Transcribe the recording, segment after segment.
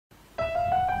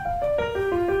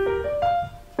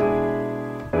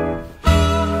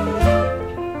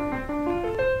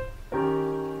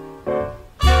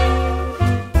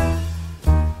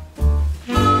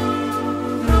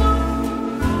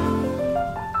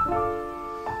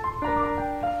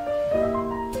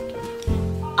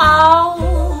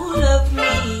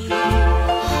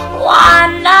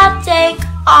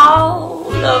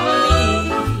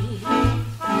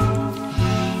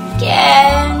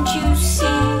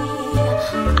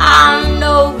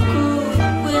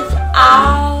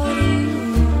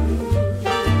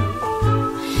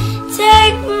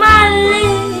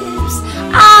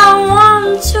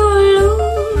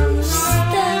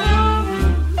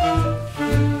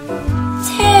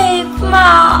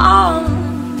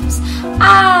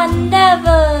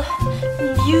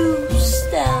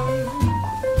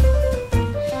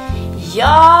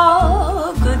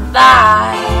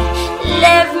goodbye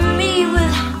left me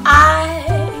with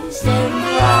eyes that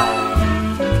cry.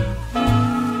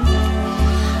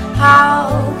 How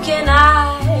can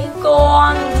I go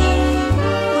on deep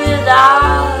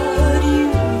without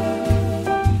you?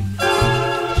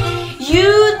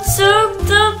 You took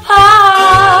the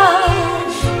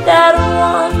part that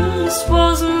once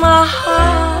was my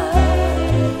heart,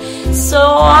 so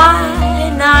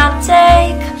why not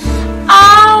take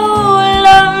all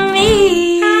of me?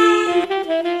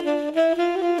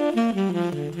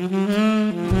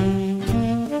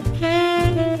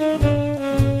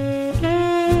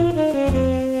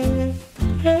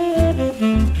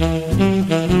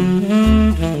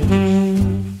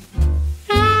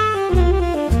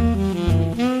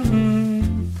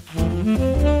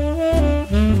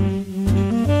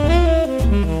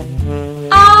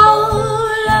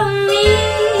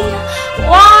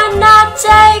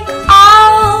 Take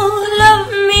all of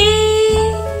me.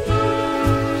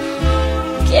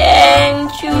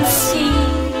 Can't you see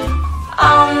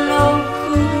I'm no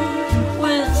good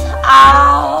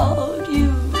without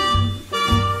you?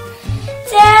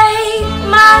 Take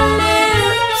my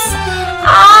lips,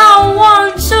 I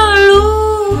want to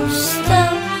lose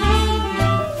them.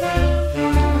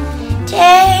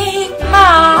 Take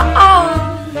my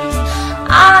arms,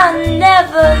 I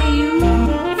never use.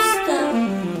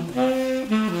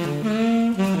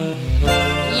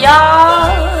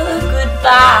 Your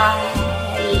goodbye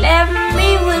left me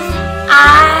with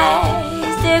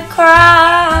eyes that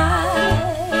cry.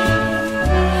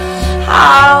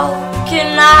 How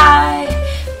can I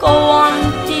go on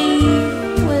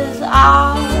deep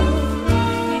without you?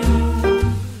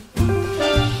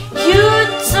 You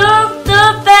took the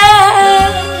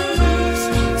best,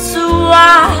 so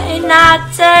why not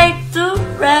take the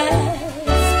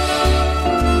rest,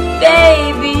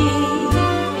 baby?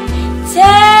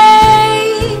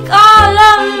 Take all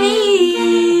of me.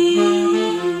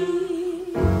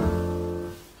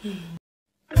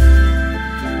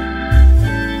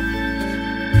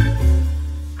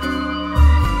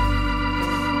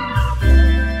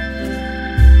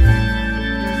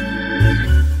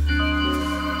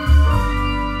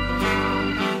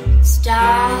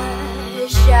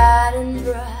 Stars shining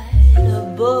bright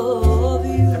above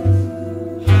you.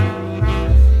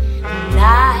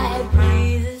 Night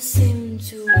breezes seem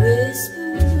to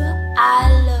whisper, I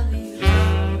love you.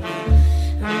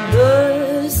 And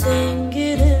birds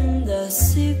singing in the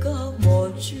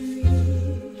sycamore tree.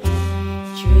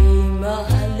 Dream a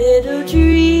little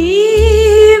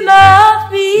dream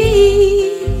of me.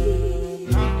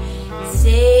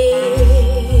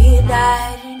 Say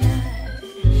nighty night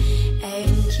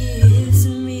and kiss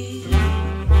me.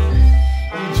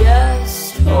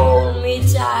 Just hold me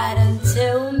tight and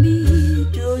tell me,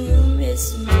 do you miss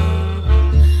me?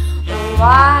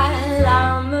 While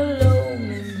I'm alone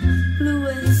and blue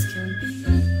as can be,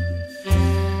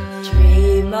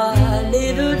 dream a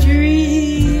little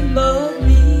dream of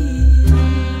me.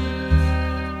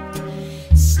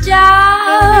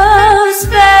 Stars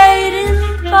fading,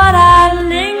 but I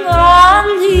linger on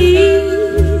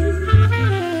here,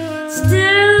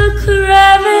 still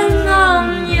craving on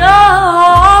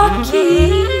your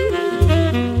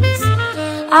kiss.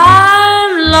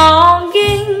 I'm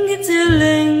longing to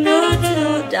linger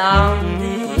till down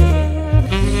there,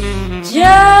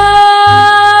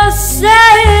 just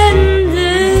saying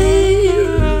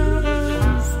this.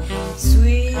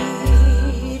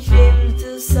 Sweet dream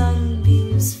till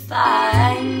sunbeams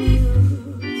find you.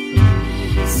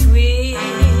 Sweet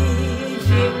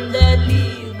dream that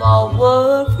leave all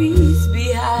worries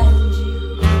behind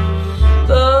you.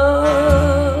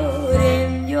 But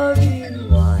in your dream,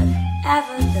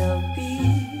 whatever they'll be,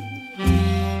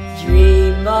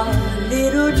 dream a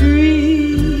little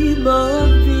dream of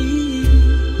me.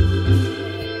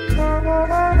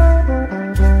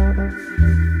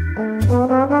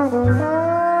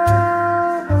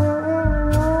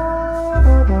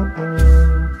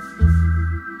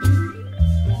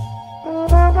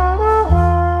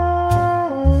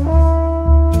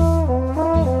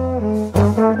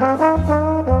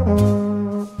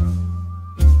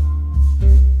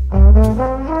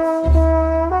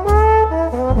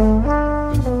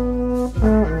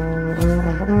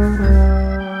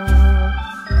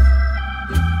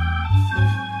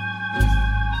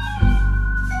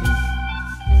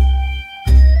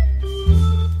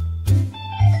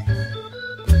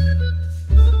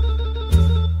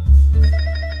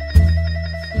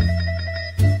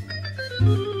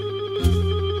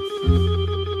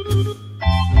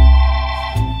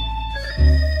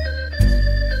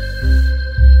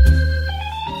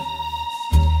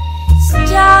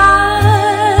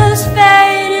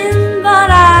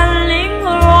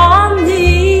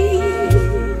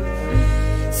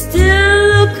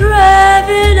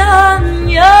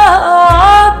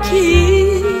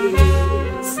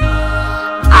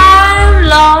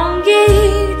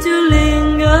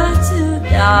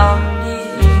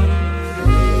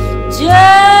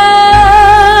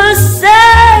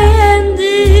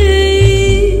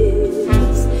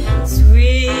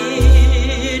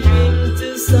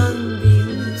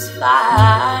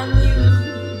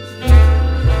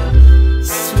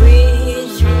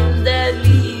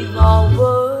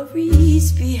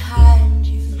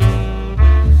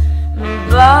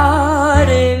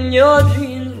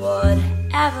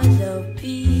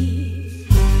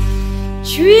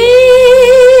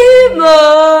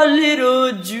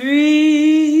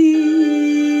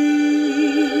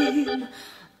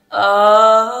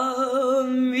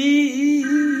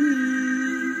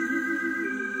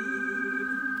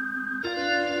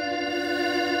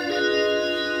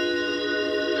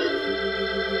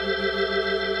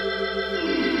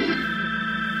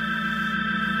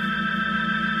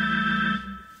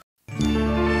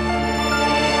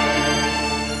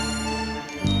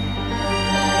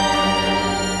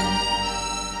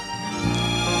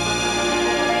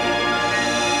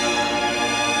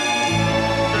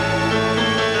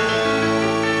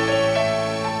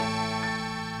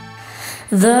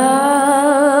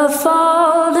 The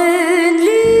fallen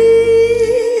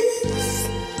leaves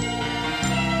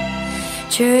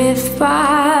drift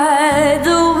by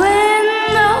the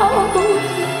window.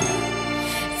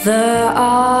 The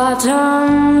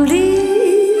autumn leaves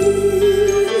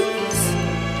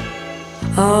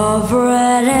of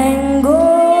red and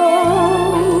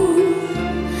gold.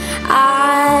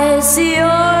 I see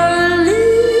your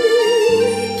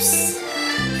lips,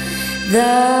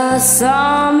 the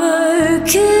summer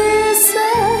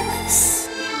kisses,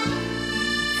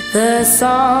 the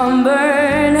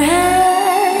sunburned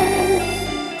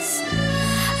hands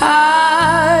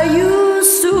I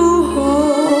used to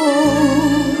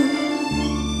hold.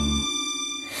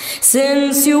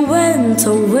 Since you went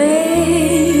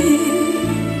away,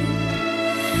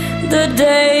 the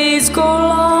days go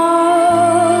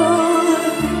long,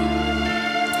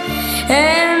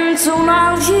 and soon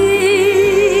I'll hear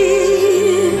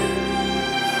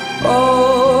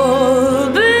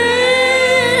old bitter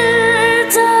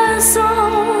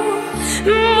song.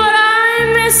 But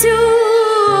I miss you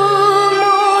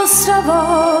most of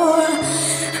all,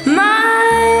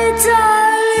 my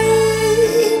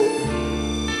darling.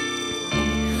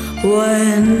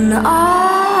 When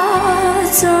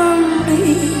autumn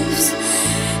leaves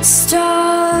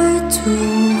start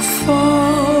to fall.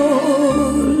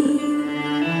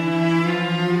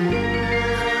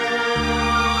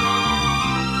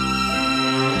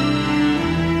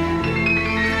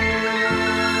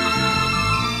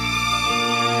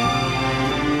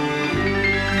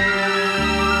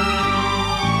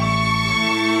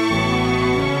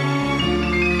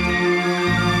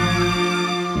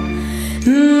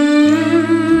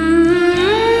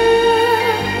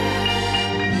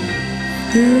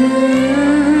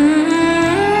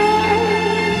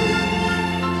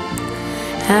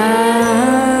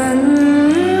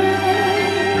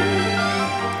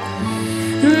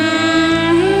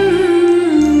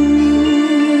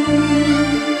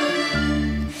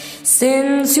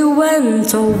 Since you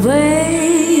went away,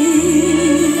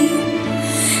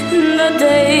 the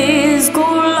days go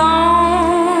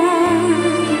long,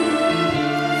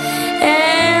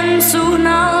 and soon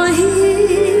I'll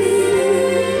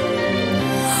hear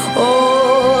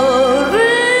old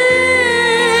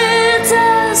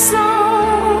bitter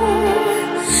song.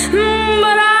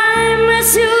 But I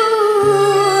miss you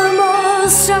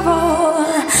most of all,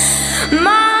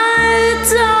 my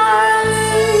darling.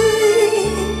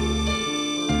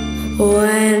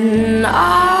 When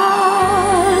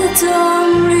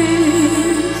autumn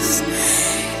leaves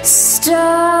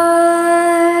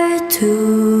start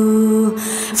to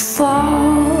fall.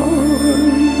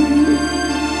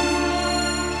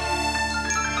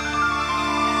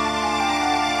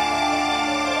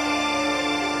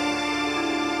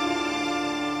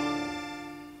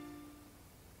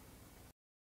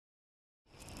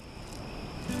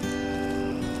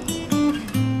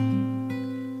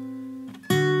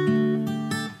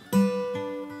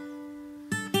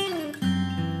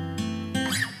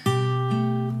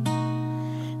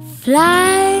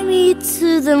 Fly me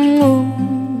to the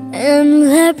moon and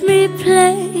let me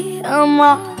play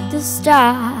among the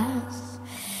stars.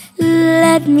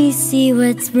 Let me see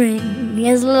what spring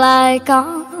is like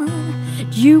on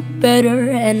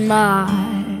Jupiter and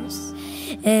Mars.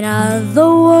 In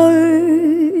other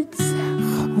words,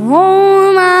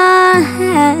 hold my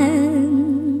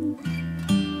hand.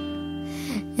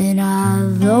 In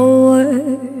other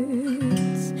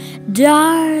words,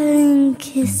 darling,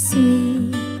 kiss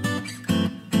me.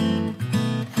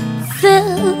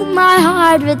 Fill my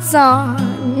heart with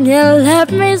song and let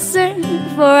me sing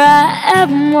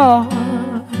forevermore.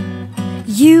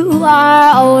 You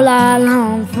are all I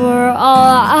long for, all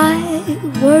I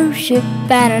worship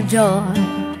and adore.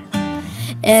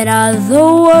 In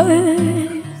other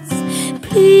words,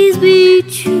 please be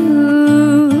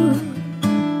true.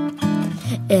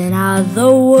 In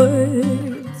other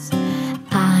words,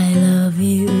 I love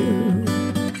you.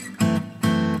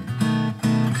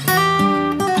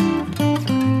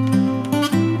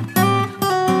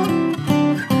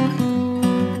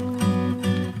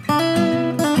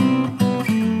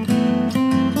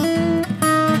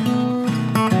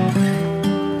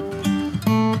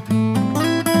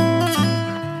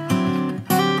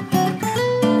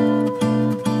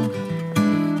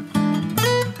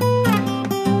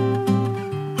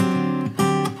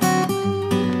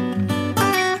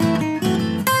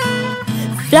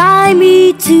 Fly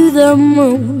me to the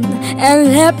moon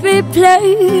and let me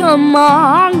play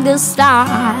among the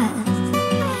stars.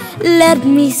 Let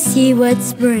me see what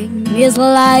spring is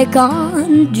like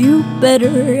on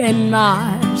Jupiter and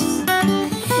Mars.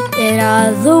 In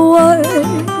other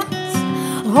words,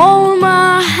 hold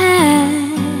my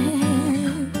hand.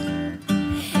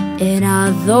 In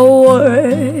other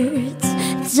words,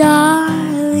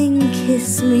 darling,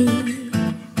 kiss me.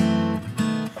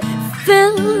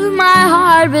 Fill my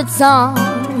heart with song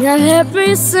and let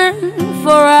me sing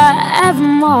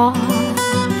forevermore.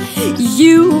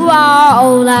 You are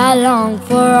all I long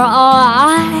for, all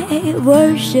I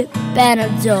worship and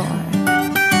adore.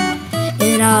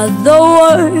 In other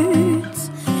words,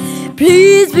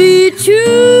 please be true.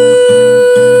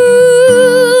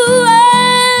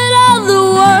 In other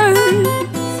words,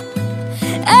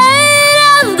 in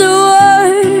other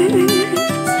words,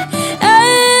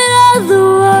 in other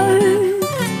words,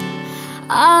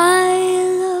 I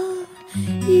love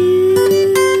you.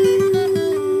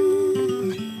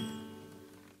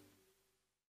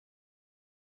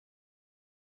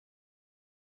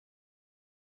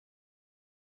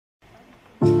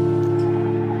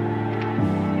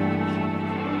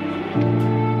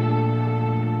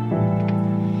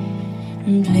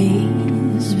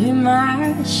 Please be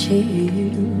my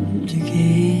shield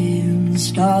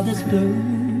against all that's blue.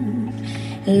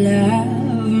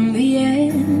 Love me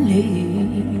and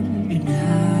lead, and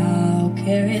I'll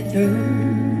carry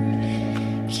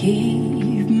through.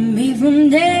 Keep me from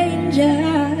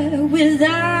danger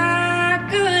without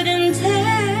good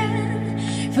intent.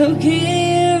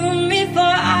 Forgive me for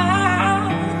all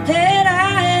that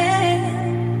I am.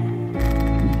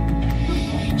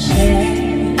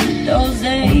 Shadows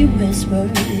they whisper,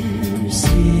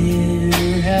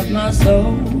 still have my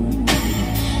soul.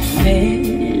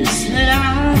 Misled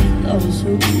are those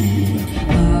who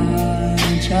are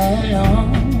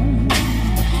alone.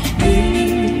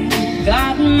 You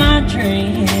got my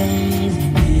dreams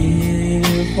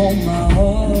here for my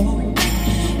home.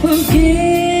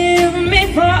 Forgive me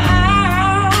for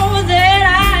all that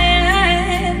I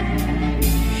am.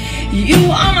 You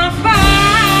are my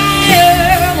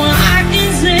fire when I can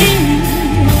see.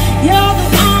 You're the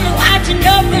one who watching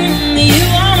over me. You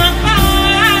are my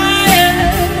fire,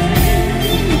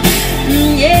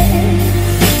 yeah.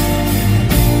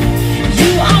 You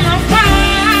are my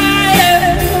fire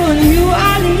when you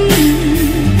are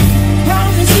leaving.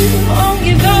 Promise you won't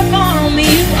give up on me.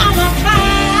 You are my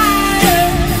fire.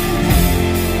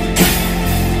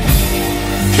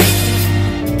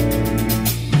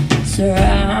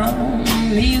 Surround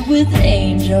me with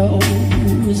angels,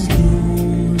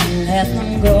 don't let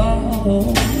them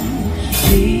go.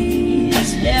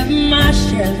 Please let my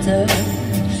shelter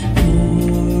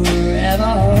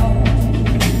forever hold.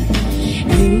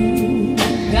 You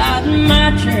got my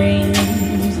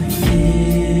dreams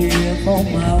here for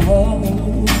my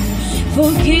home.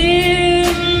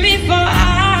 Forgive me for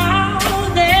all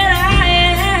that I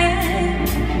am.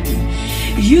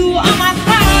 You are my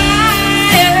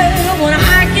fire when I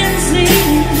can see.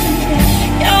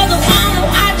 You're the one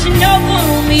watching over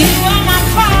me. You are my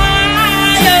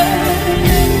fire,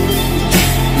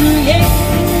 yeah.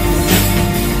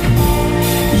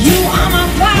 You are my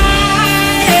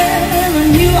fire when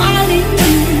you are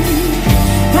leaving.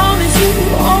 Promise you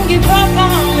won't give up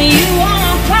on me. You are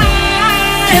my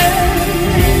fire.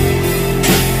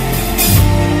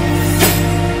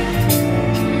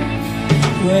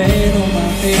 Weight on my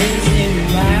face, in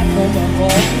right from my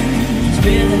voice,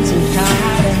 feeling so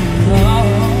tired and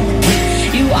alone.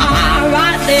 You are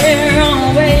right there,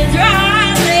 always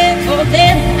right there, for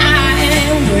that I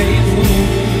am grateful.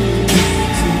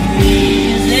 So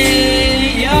please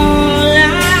lay your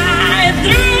light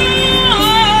through.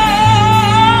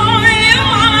 You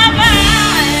are my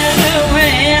fire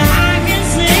when I can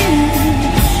see.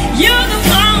 You're the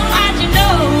one watching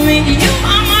over me. You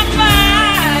are my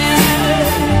fire,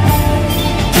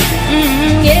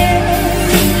 yeah.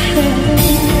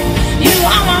 You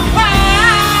are my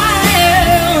fire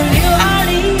when you are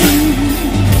leaving.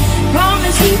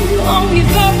 Promise you won't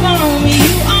give up on me.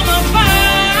 You are my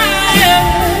fire.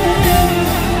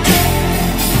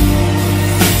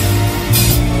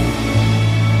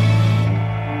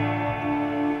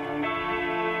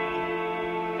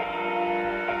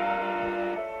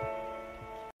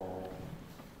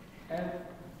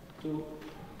 F2,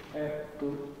 F2,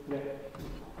 left.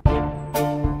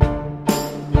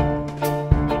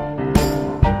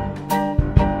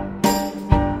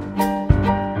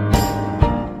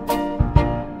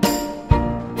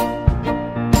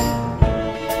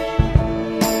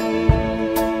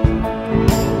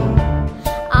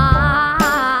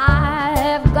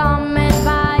 I've gone mad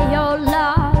by your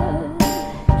love,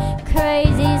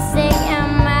 crazy, sick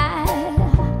and mad.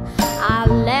 I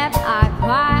laugh, I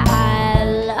cry, I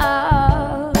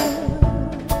love.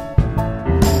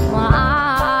 Well,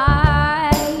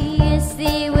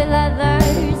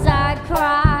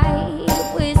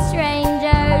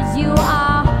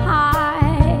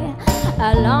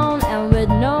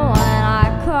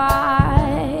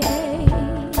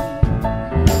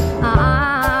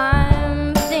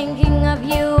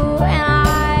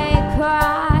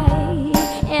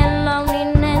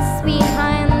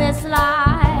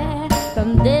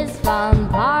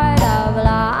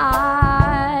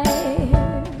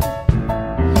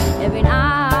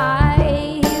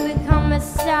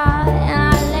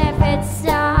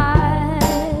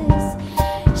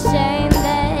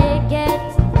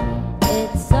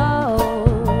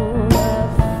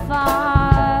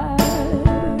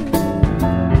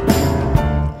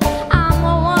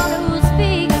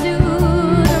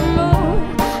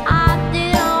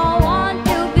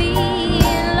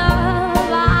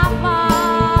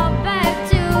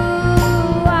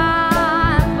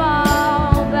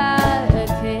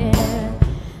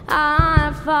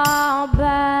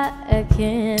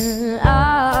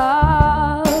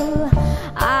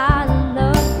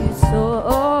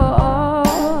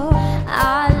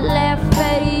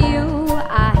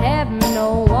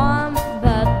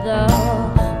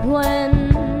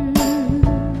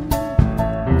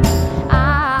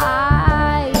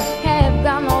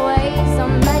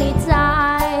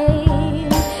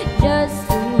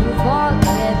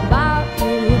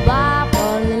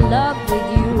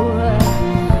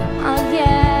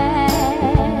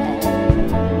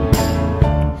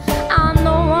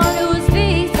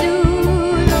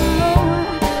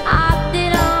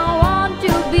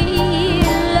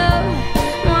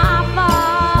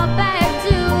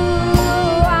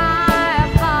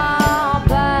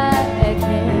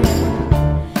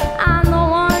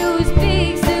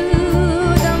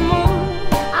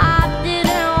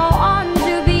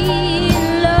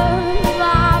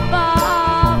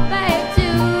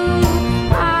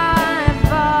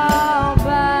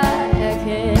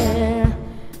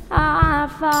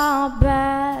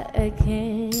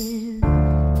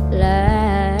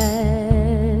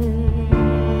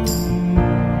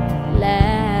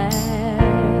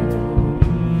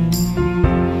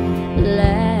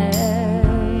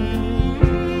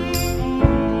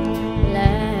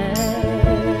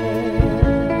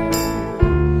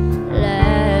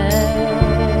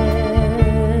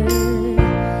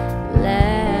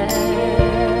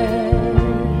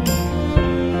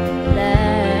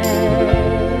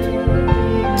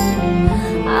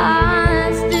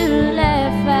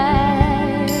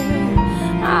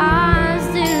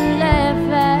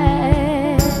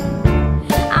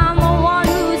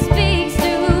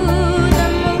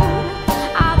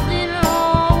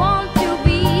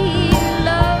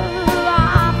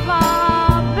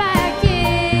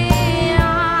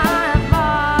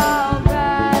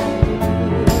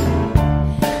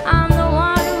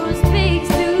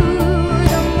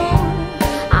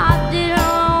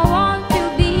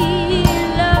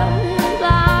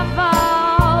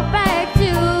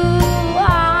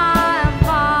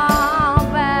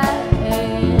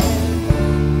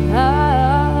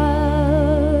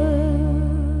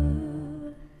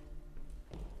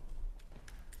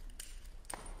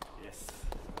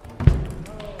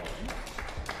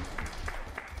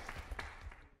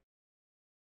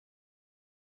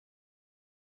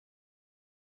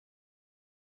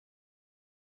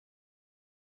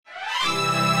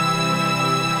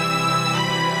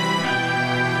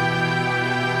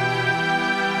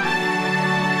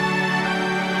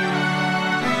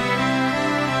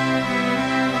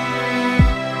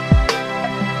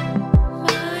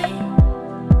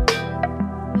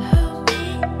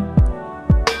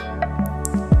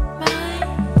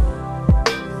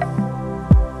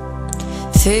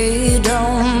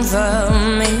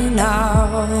 comfort me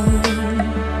now.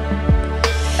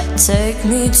 Take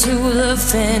me to the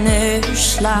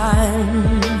finish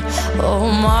line. Oh,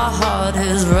 my heart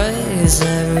is raised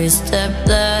every step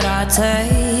that I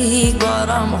take, but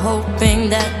I'm hoping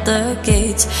that the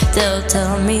gates, they'll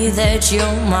tell me that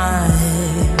you're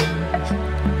mine.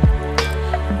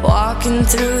 Walking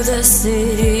through the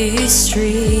city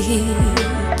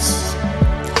streets,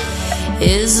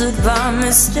 is it by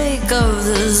mistake of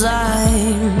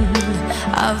design?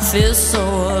 I feel so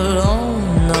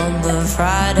alone on the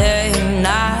Friday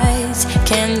nights.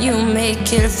 Can you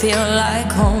make it feel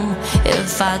like home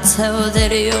if I tell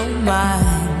that you're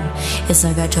mine? It's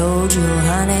like I told you,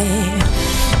 honey.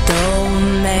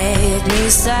 Don't make me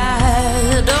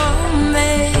sad, don't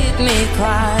make me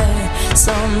cry.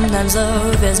 Sometimes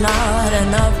love is not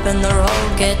enough and the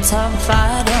road gets tough.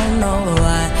 I don't know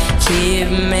why. Keep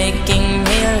making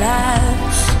me laugh.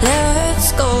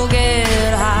 Let's go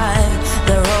get high.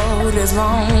 The road is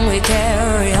long, we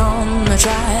carry on. I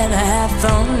try to have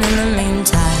fun in the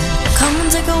meantime. Come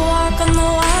and take a walk on the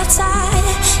wild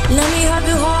side. Let me hug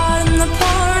you hard in the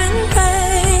pouring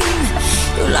rain.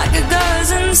 You like a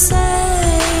girl's insane.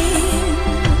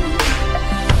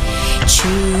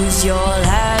 Choose your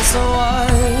last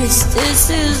words. This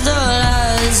is the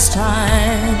last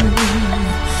time.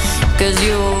 'Cause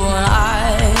you and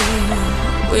I,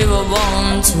 we were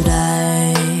born to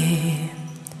die.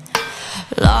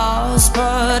 Lost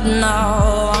but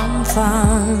now I'm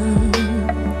found.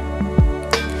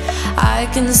 I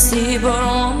can see but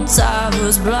once I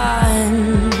was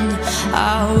blind.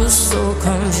 I was so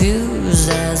confused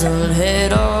as a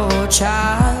little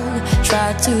child.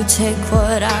 Tried to take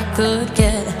what I could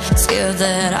get, scared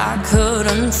that I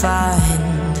couldn't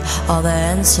find all the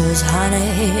answers,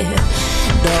 honey.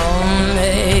 Don't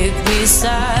make me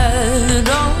sad,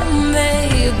 don't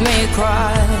make me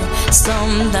cry.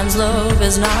 Sometimes love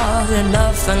is not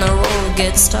enough and the road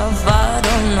gets tough. I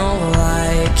don't know why.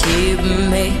 Keep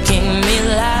making me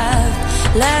laugh.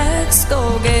 Let's go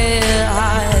get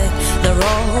high. The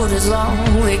road is long,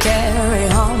 we carry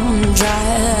on. Try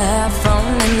to have fun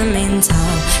in the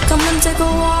meantime. Come and take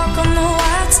a walk on the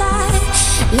wild side.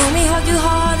 Let me hug you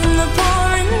hard in the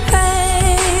pouring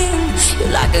rain. You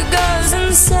like a girl's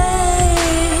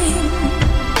insane.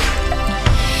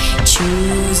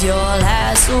 Choose your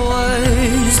last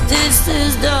words. This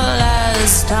is the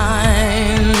last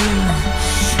time.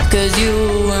 'Cause you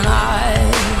and I,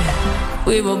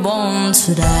 we were born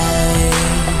to die.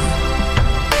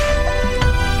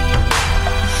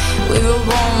 We were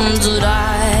born to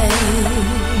die.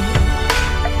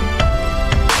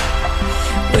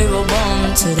 We were born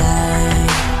to die.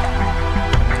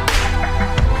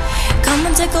 Come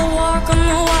and take a walk on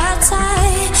the wild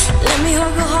side. Let me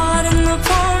hug your heart in the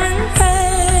pouring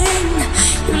rain.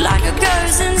 You like a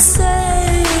girl's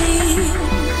insane.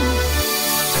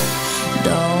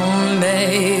 Don't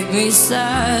make me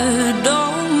sad,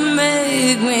 don't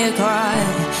make me cry.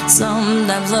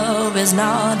 Sometimes love is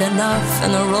not enough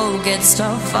and the road gets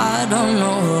tough. I don't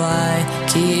know why.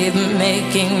 Keep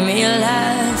making me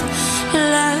laugh.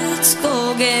 Let's go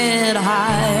get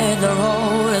high. The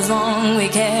road is long, we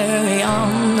carry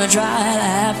on. I try to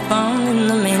have fun in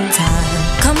the meantime.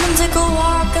 Come and take a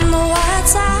walk on the wild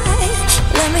side.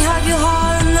 Let me hug you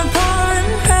hard in the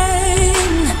pouring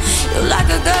rain. You like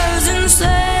a girl's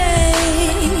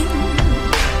insane.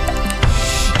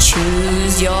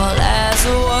 Choose your last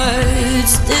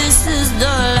words. This is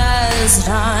the last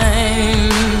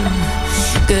time.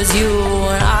 'Cause you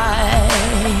and I,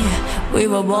 we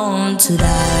were born to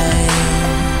die.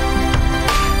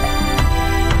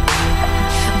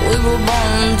 We were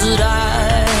born to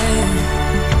die.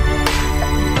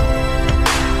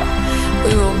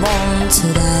 We were born to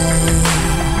die.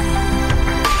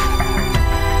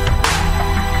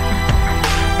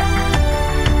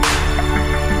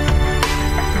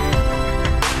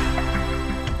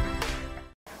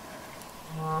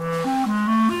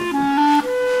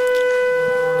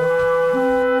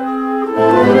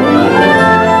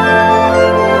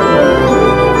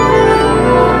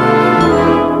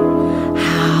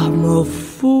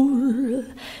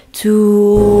 To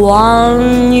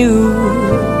want you,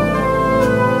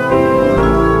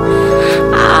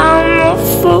 I'm a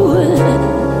fool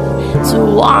to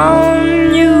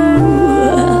want you,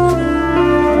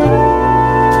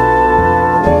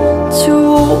 to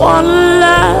want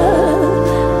love,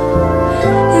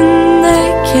 and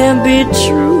that can't be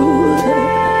true.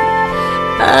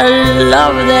 A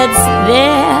love that's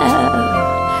there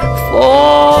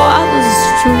for others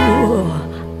too.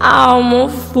 I'm a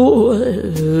fool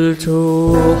to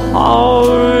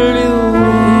hold you.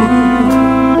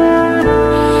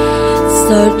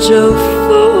 such a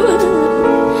fool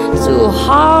to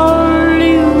harm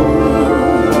you,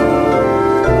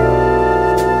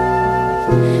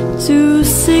 to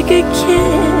seek a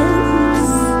kiss,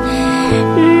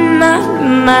 not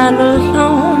mine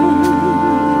alone,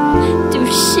 to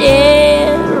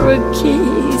share a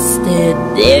kiss that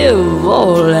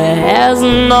devil has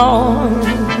known.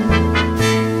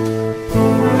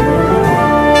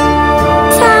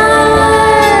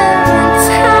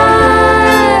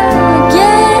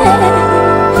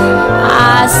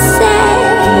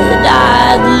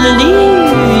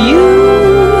 Leave you.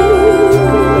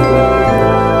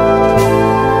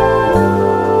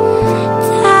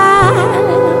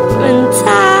 Time and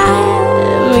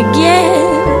time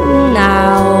again I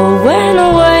went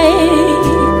away,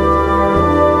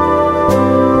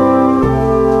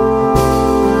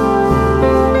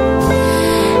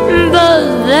 but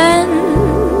then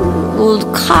would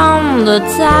come the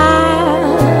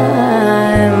time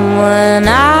when I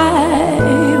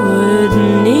would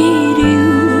need you.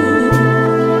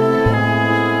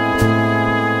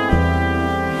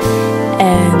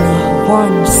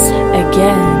 Once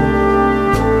again,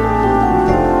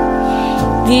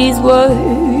 these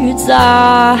words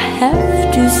I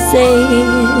have to say.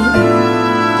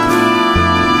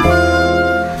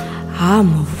 I'm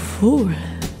a fool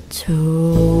to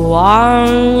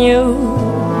warn you.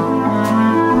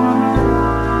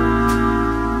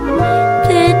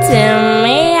 They tell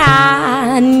me I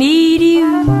need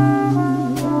you.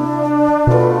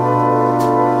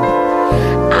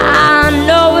 I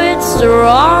know it's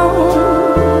wrong,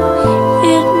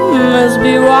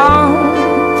 be wrong,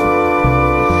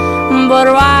 but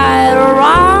right or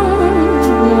wrong,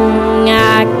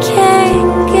 I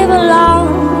can't give along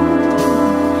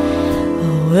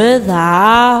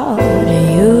without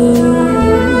you.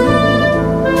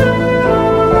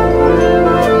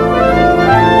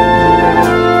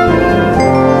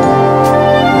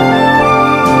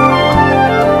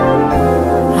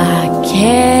 I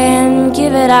can't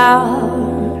give it out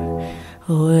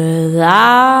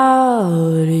without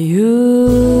you.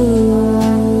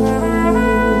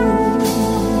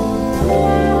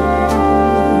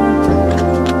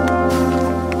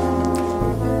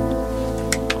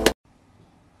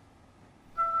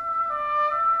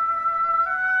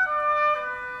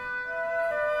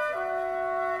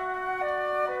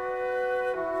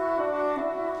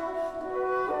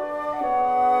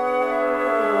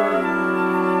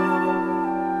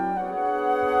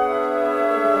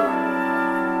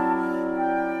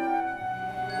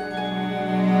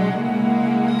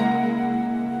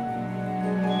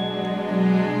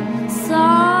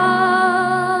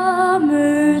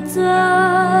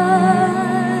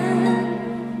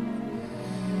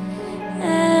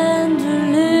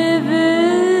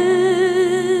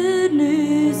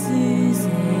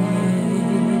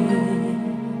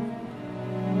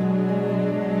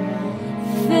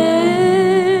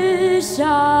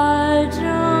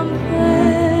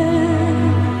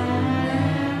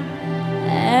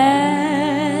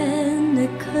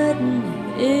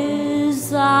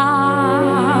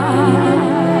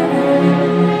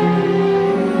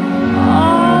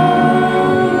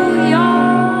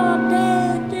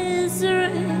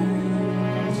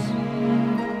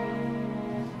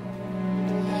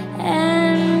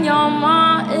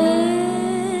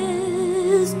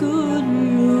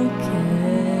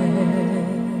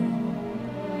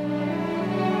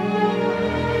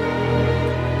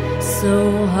 So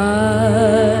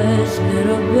hush,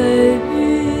 little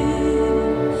baby,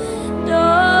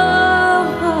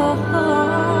 don't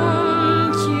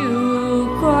you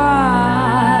cry.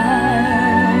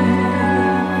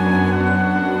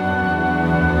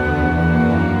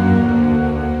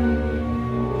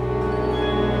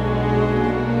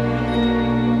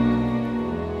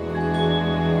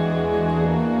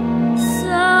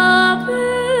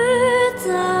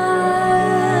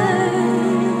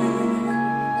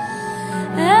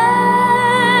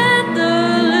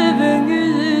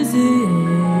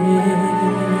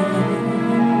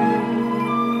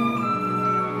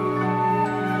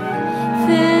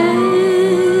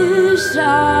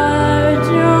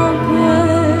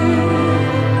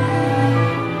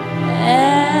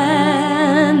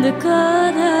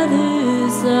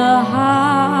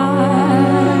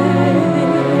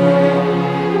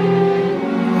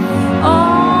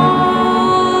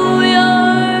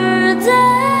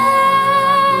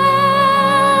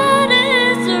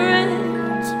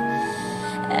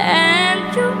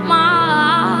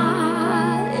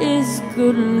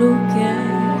 Good looking.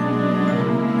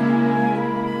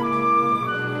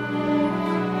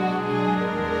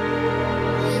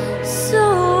 So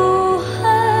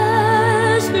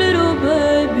hush, little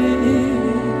baby.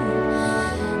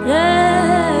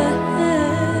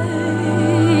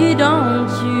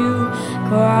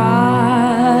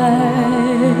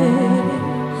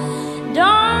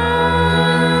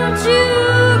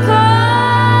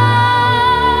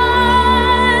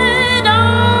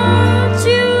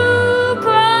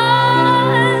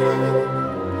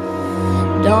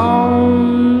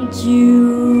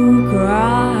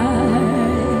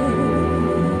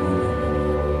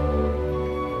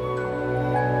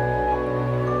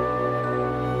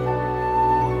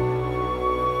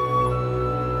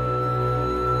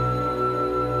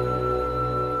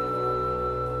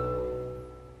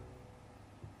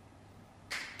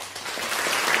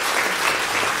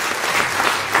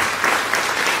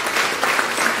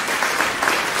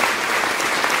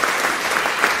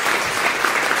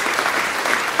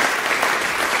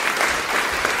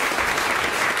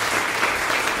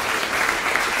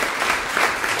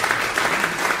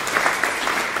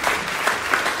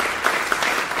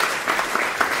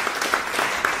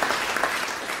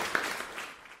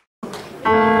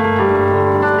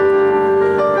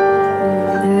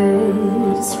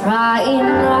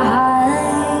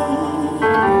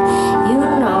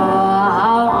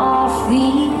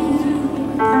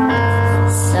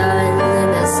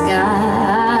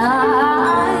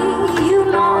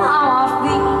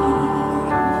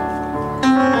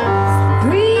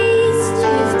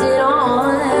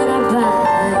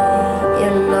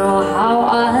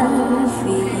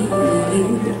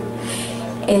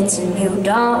 It's a new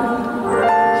dawn,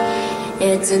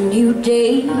 it's a new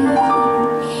day,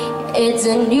 it's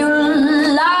a new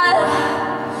life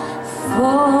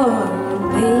for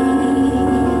me.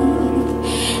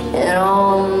 And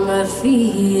on the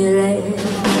feeling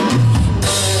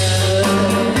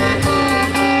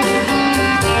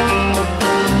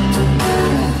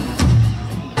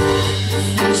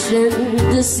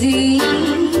to see,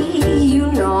 you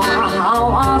know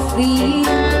how I feel.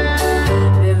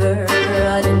 River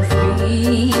running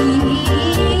free,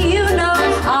 you know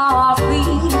how I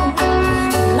feel.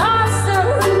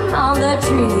 Blossom on the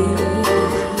tree,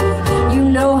 you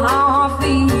know how I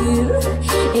feel.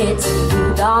 It's a new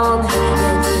dawn,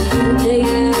 it's a new day,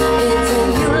 it's a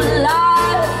new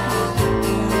life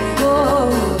for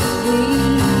me.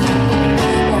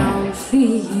 I'm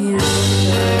feeling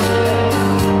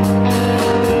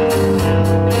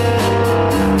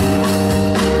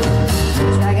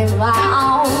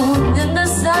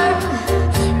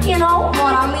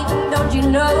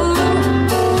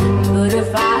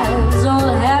butterflies all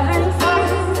having fun,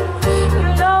 you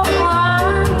know what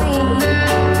I mean.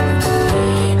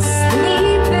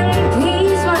 Sleep in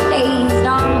peace when days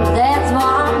done, that's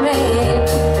what I mean.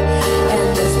 And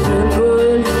this new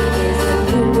world is a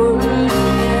new world,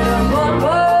 and a good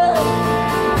world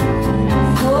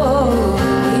for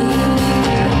me.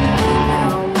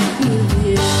 I'm feeling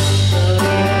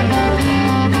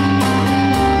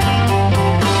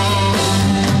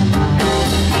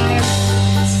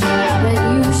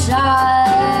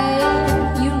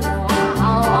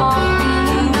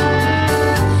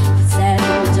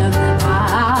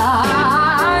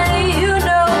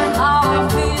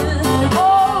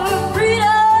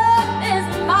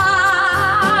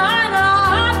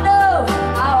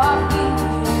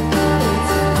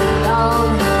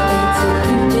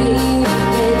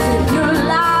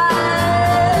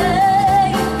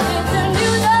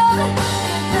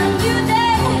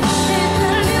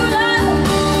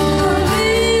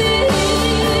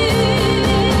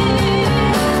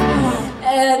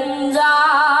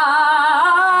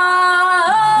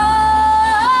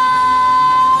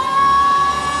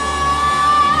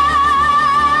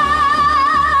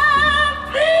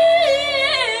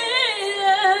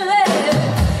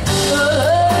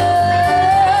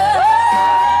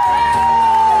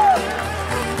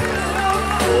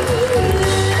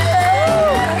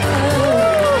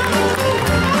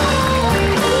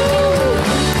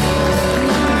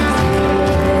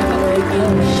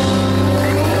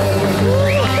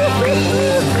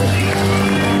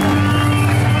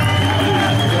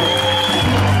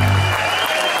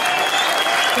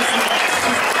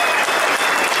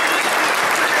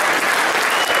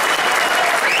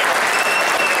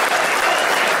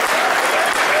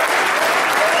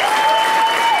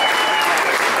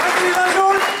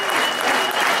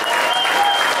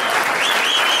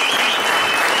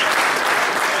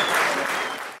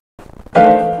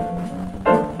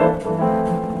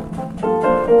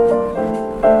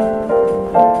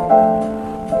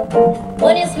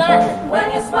when you're smiling, when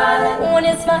you're smiling, when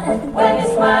you're smiling, when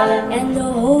you're smiling, and the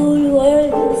whole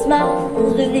world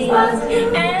smiles with you.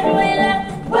 And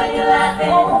when you're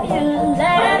laughing, oh, you're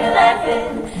laughing,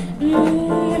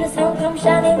 when the sun comes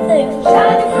shining through,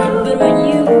 but when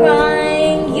you cry,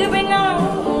 you bring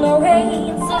on the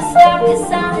rain. So stop your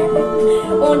sighing,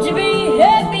 won't you be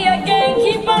happy again?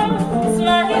 Keep on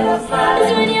smiling. It's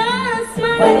when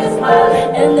you're smiling,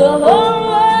 and the whole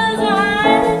world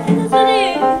smiles with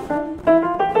you.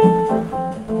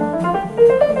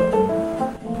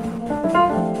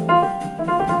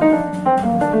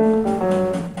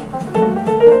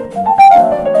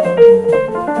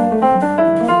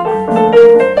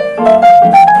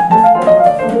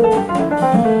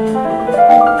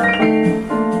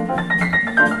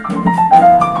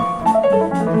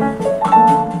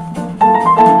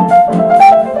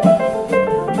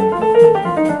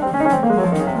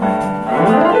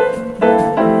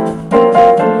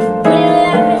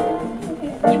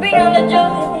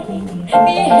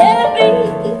 Be happy,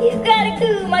 you gotta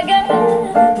do, my girl.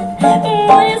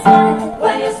 When you're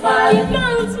smiling,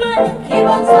 keep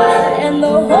on smiling, and the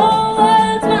whole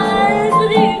world smiles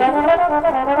with you.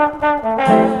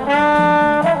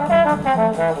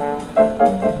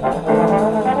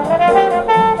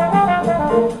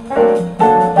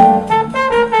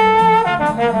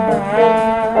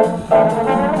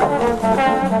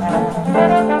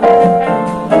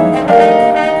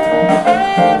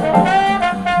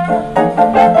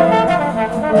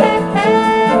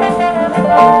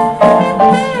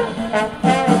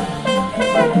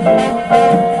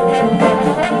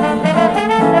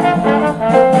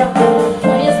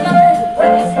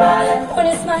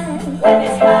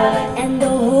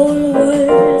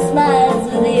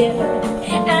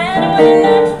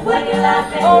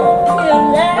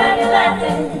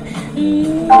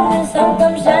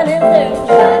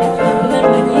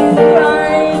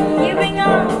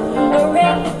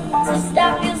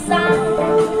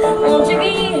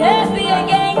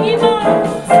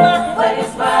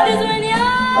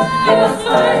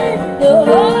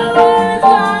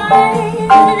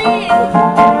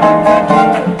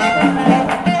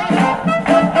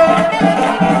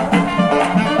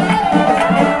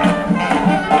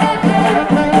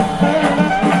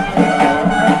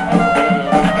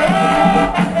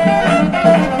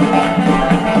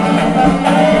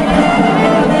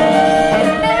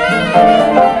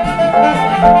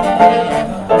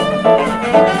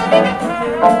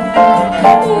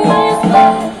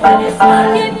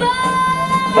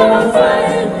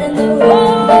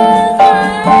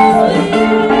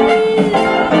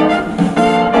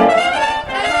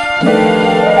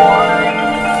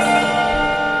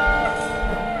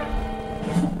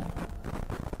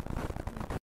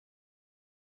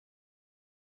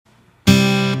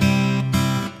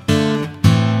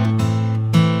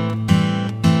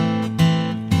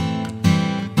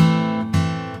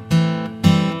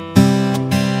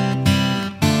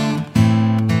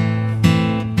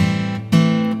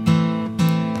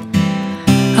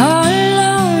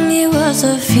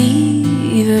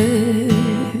 fever,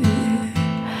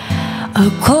 a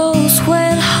cold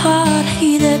sweat heart,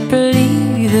 he that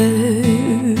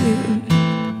believeth.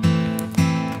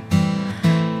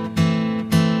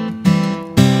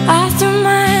 I threw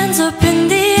my hands up in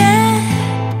the air,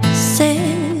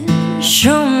 said,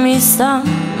 show me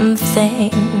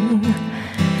something.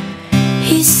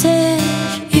 He said,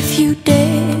 if you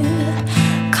dare,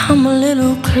 come a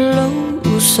little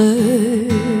closer.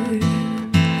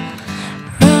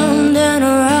 Round and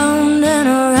around and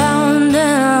around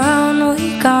and around we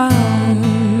go.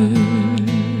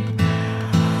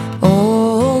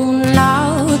 Oh,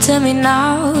 now, tell me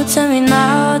now, tell me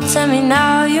now, tell me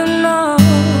now you know.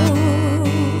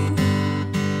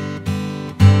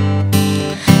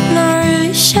 Not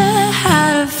really sure how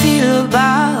to feel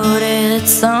about it.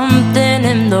 Something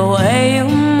in the way you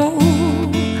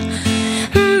move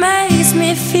makes me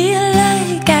feel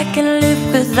like I can live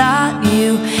without you.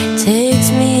 Takes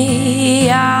me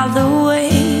out the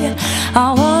way. I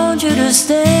want you to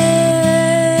stay.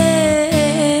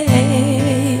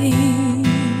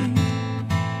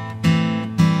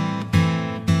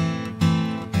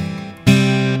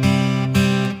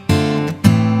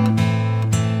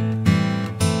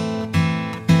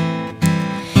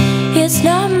 It's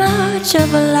not much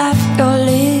of a life you're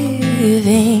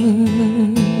living.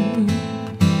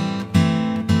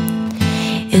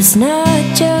 It's not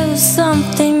just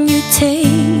something you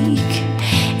take,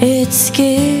 it's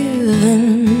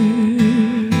given.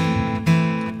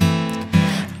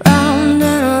 Round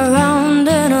and around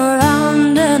and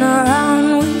around and around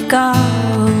we go.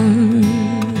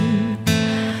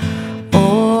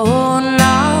 Oh,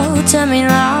 now, tell me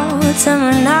now, tell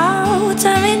me now,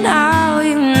 tell me now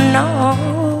you know.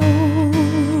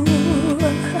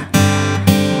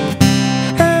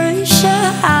 Are you sure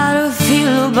how to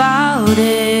feel about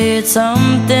it?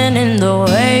 Something in the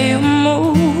way you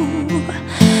move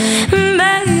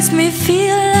makes me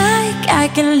feel like I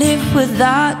can live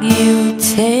without you.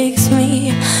 Takes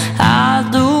me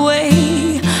out the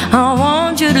way. I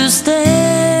want you to stay.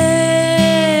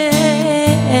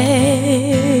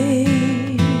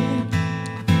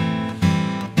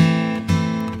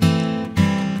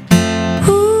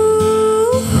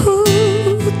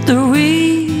 The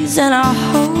reason I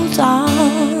hold on,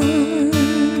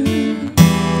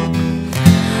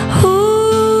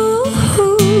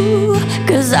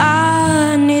 cause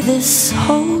I need this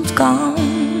hold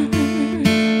gone.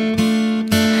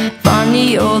 Funny,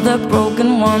 you're the broken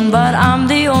one, but I'm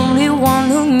the only one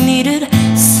who needed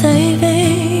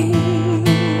saving.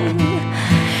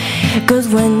 Cause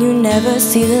when you never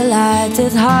see the light,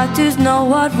 it's hard to know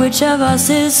which of us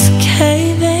is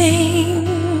caving.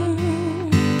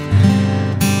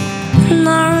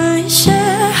 Not really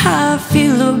sure how I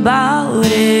feel about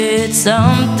it.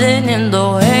 Something in the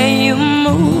way you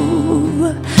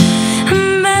move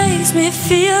makes me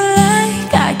feel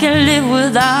like I can live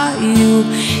without you.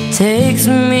 Takes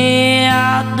me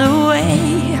out the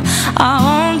way. I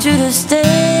want you to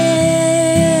stay.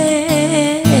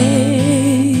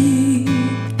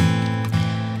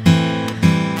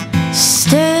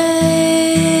 Stay.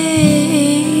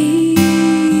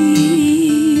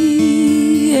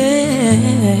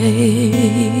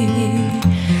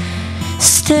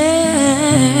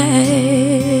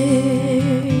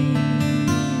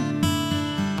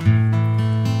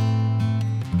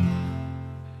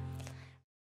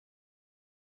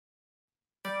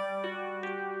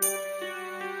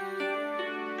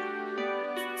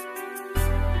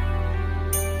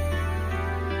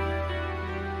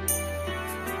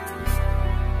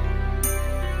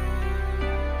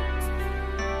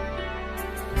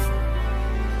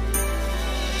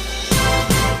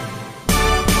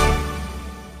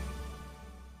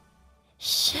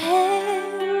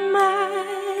 Share my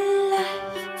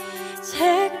life,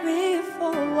 take me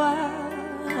for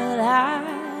what I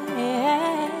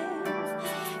am,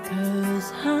 'cause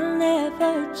I'll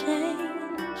never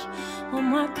change all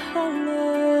my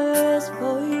colors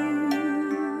for you.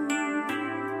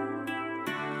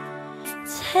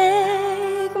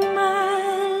 Take my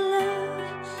love,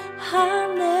 I'll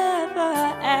never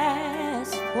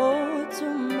ask for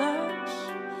too much,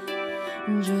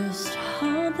 just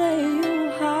all that you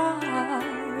are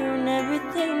and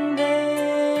everything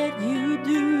that you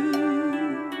do.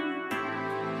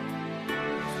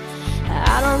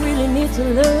 I don't really need to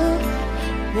look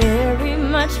very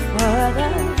much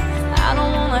further. I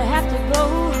don't wanna have to go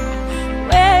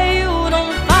where you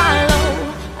don't follow.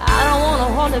 I don't wanna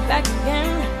hold it back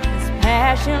again. This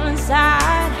passion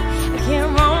inside, I can't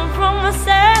run from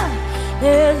myself.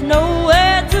 There's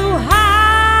nowhere to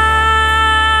hide.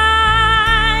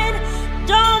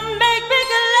 Don't make me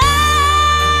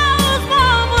close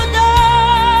my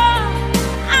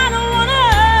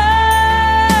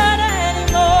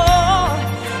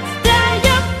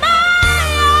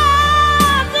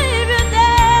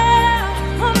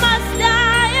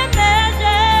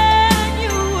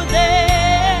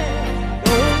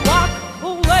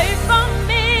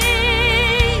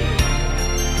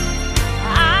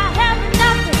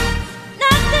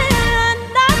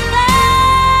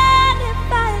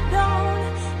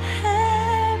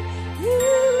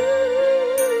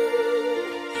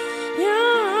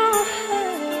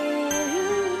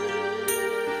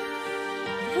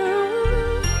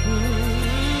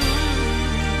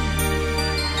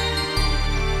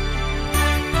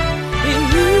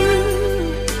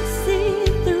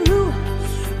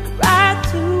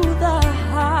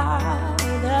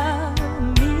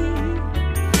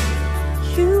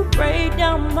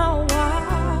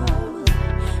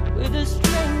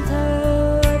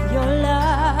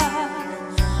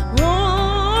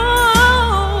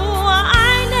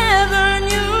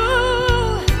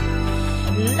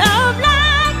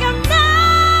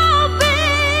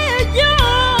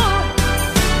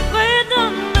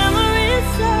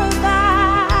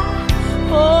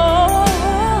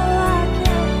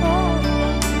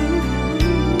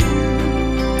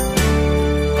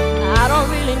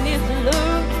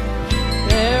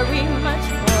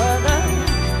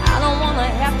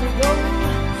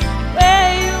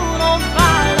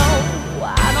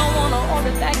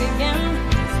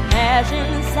crash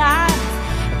inside.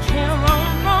 Can't run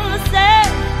from the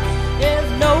sad.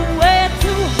 There's nowhere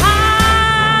to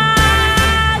hide.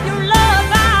 Your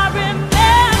love I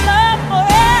remember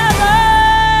forever.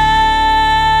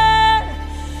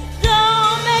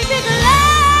 Don't make me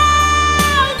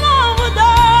glad over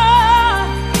door.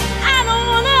 I don't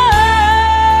wanna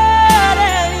hurt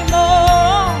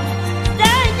anymore.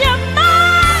 Stand your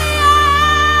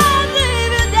mind,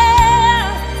 leave you there.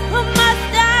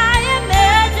 Must I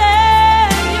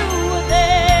imagine you were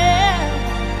there?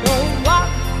 Don't walk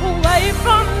away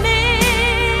from me.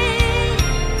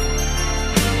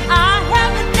 I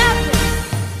have nothing,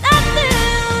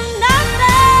 nothing,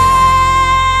 nothing.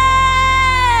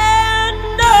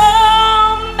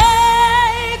 Don't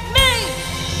make me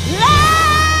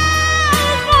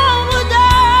laugh over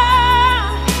door.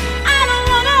 I don't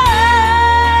wanna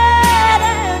hurt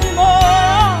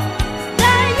anymore.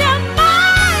 Stay in my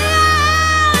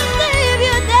arms, leave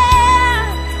you there.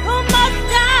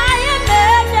 Must I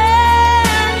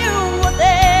imagine you were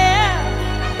there?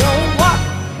 Don't walk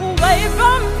away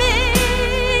from me.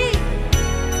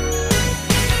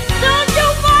 Don't you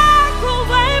walk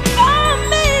away from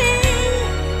me.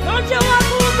 Don't you walk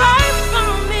away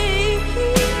from me.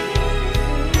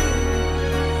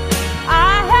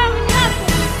 I have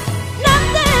nothing,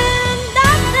 nothing,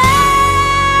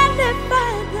 nothing if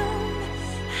I don't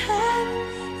have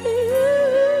you.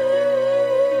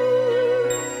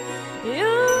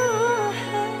 You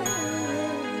have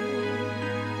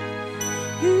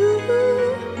you.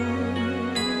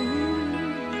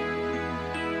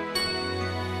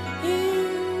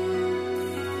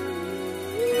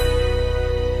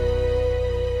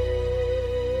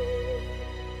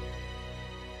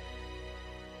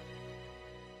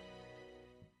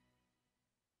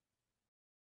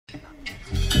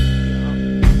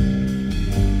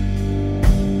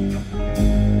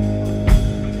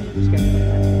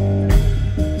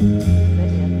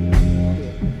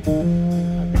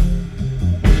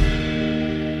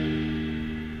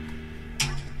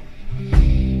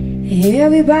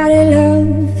 Everybody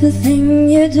loves the thing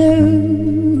you do,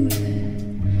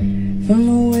 from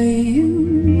the way you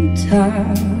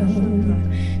talk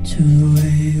to the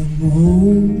way you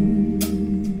move.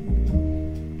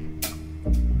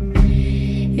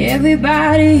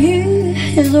 Everybody here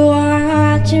is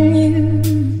watching you,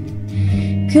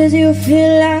 'cause you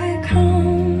feel like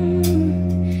home.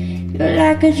 You're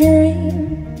like a dream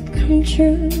come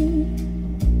true.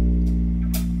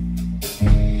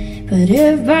 But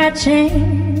if by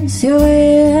chance you're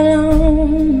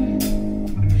alone,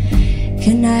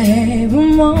 can I have a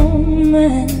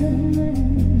moment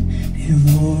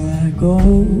before I go?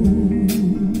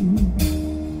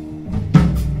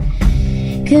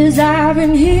 'Cause I've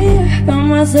been here by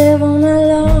myself all night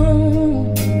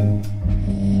long,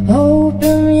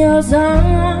 hoping you're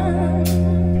someone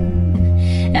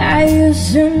I used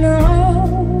to know.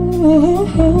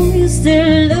 You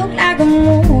still look like a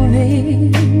movie.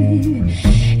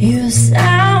 You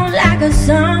sound like a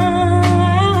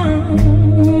song.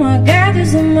 My God,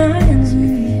 this reminds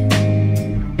me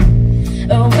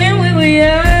of when we were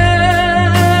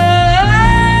young.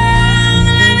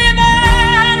 Let me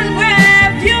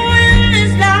photograph you in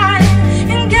this life,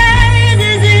 in case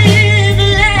this is the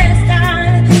last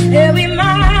time that we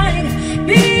might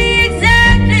be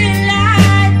exactly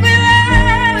like we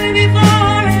were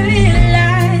before we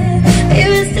realized it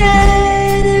was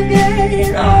sad of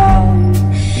getting old.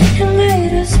 It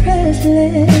made us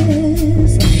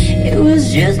restless. It was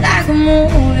just like a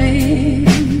movie.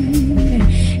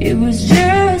 It was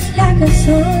just like a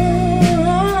song.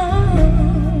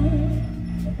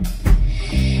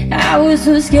 I was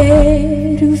so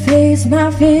scared to face my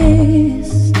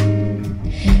fears,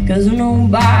 'cause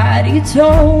nobody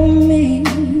told me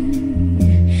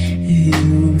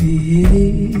you'd be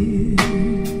here.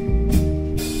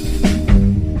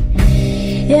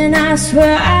 And I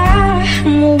swear I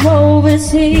move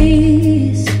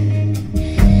overseas.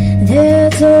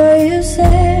 That's all you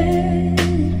said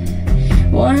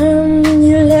when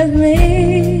you left me.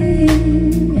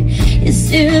 You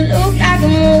still look like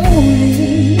a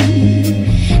movie.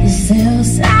 You still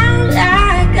sound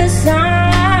like a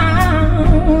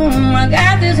song. My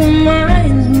God, this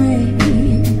reminds me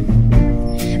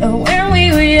of when we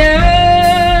were young.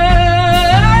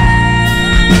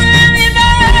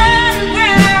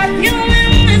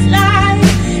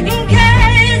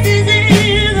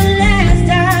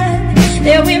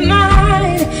 That we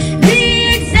might be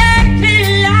exactly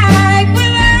like we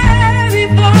were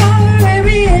before we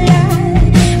realized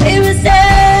we were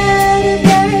sad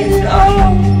and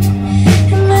old.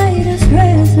 It made us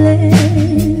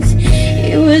restless.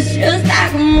 It was just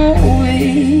like a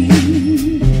movie.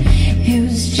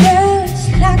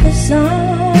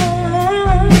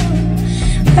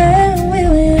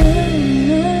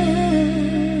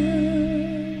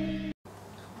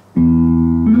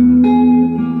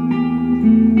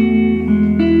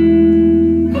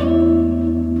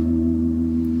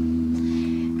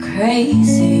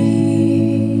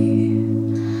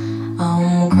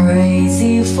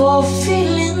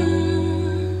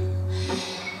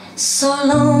 so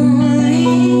lonely.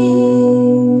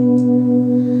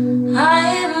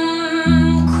 I'm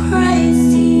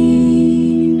crazy,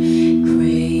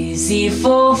 crazy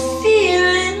for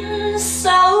feeling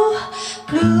so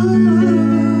blue.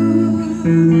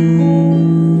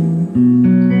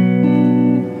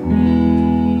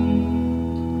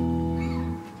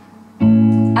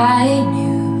 I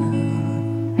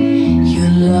knew you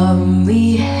loved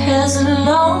me as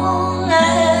long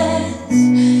as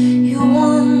you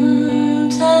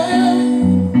wanted,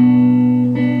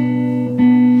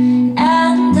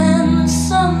 and then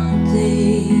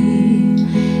someday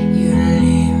you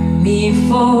leave me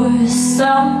for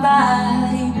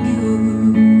somebody new.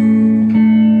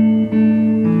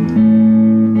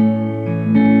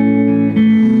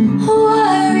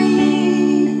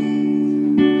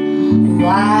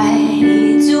 Why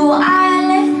do I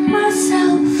let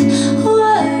myself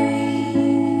worry?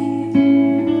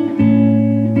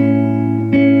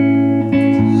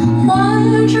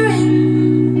 Wondering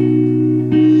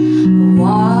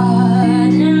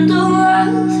what in the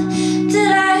world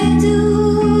did I do?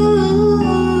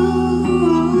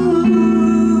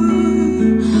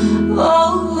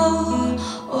 Oh, oh,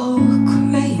 oh,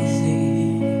 crazy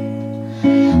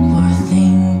for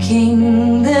thinking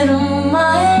that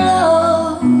my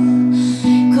love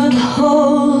could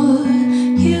hold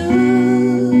you.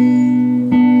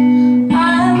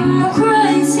 I'm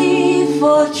crazy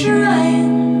for trying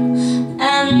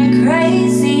and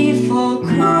crazy for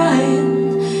crying,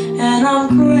 and I'm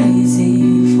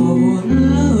crazy for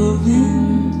loving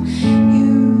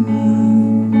you.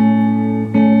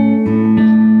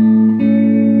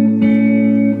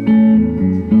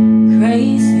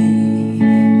 Crazy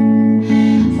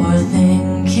for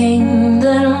thinking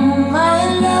that my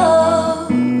love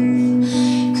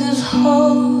could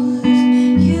hold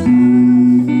you.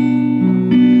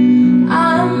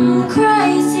 I'm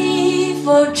crazy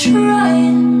for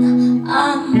trying,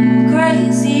 I'm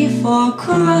crazy for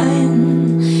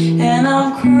crying, and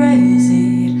I'm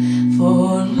crazy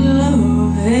for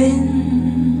loving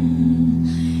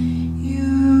you.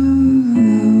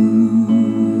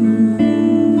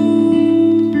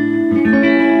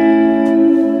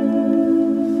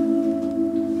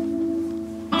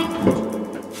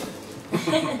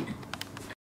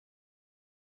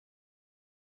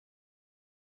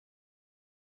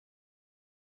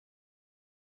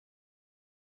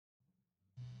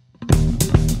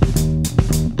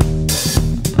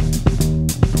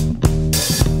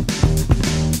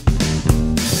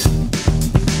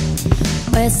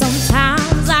 But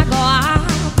sometimes I go out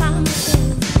by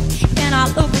myself and I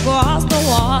look across the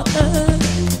water,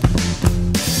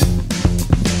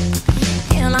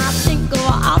 and I think of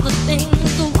all the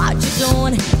things of what you're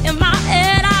doing. In my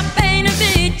head I paint a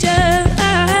picture.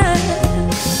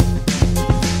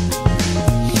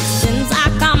 Since I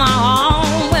come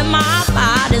home where my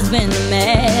body's been a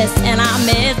mess, and I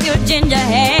miss your ginger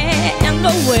hair and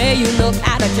the way you look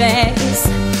at a dress.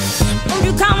 Won't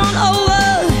you come on over?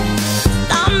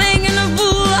 Stop making a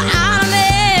fool out of me.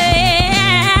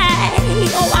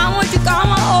 Oh, why won't you come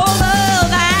on over,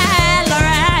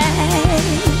 Valerie?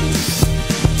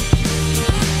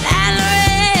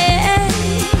 Valerie,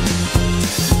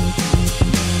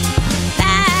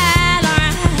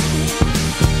 Valerie,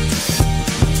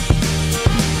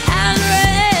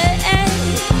 Valerie.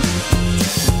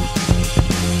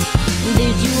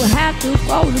 Did you have to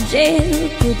go to jail?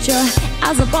 Put your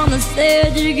eyes up on the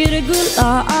stairs, did you get a good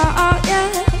look? Yeah.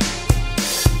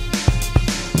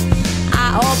 I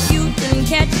hope you didn't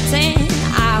catch a tan.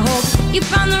 I hope you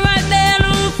found the right man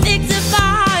who'll fix it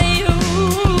for you.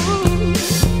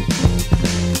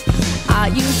 Are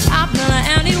you shopping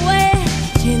anywhere?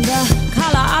 Change the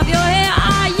color of your hair.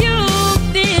 Are you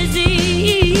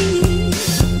busy?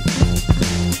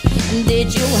 Did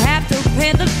you have to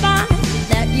pay the fine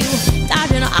that you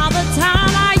dodging all the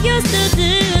time? I used to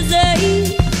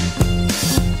dizzy.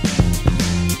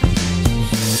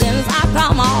 Since I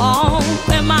come home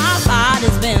where my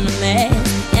body's been a mess,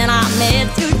 and I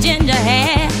miss your ginger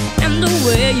hair and the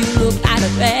way you look at a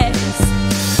dress.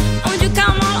 Won't you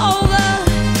come on over?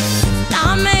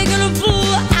 Stop making a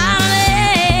fool out of me.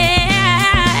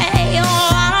 Oh,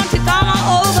 why don't you come on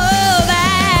over,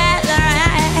 Valerie?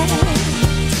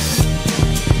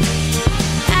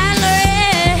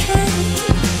 Valerie,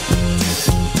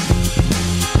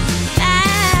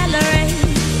 Valerie,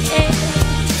 yeah.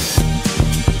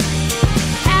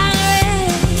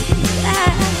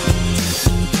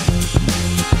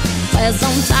 Well,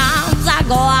 sometimes I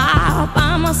go out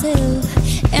by myself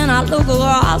and I look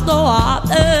across the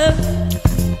water,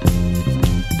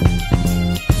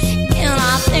 and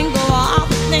I think of all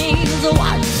the things of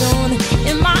what you're doing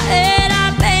in my head I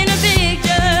paint a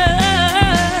picture.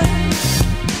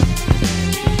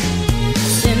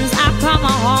 Since I come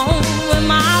home when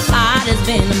my body's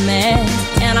been a mess,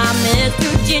 and I miss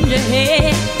your ginger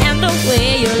hair and the way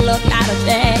you look out of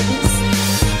bed.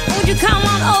 Won't you come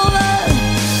on over?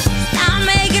 Stop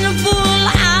making a fool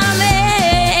out of me.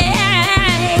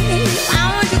 Why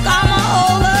won't you come on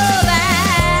over,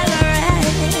 Valerie?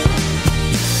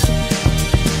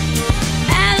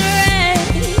 Valerie,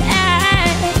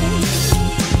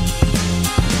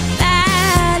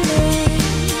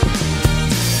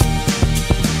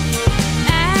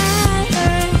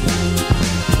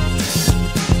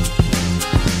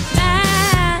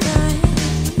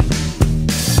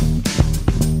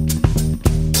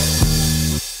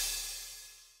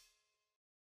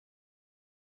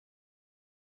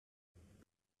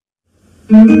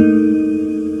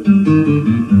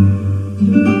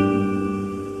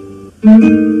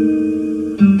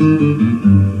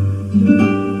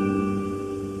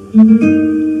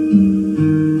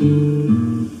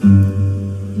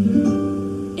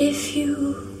 If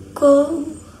you go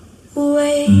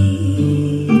away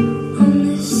on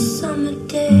this summer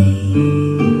day,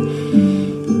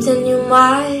 then you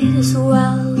might as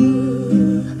well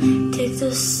take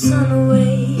the sun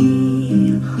away.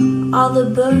 All the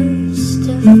birds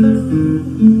that flew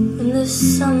in the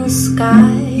summer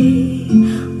sky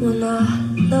when our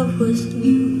love was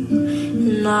new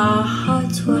and our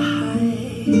hearts were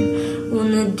high,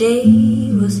 when the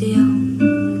day was young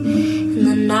and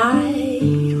the night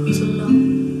was long,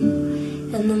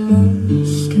 and the moon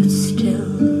stood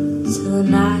still till the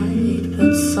night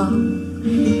bird song.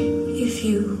 If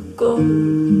you go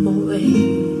away,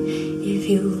 if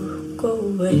you go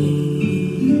away,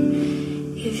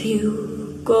 if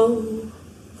you go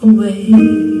away.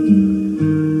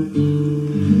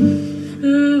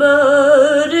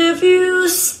 But if you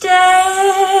stay,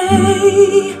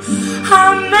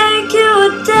 I'll make you a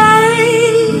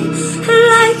day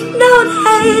like no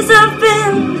days have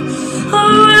been or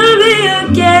will be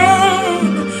again.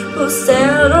 We'll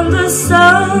sail on the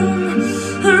sun,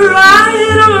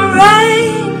 ride on the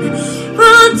rain.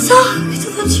 We'll talk to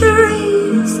the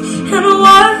trees and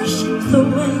worship the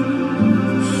wind.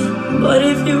 But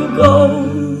if you go,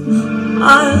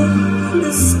 I'll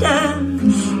understand.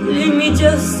 Leave me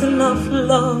just enough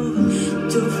love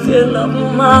to fill up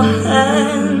my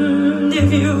hand.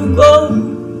 If you go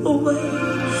away,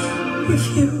 if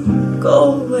you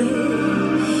go away,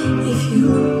 if you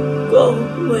go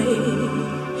away,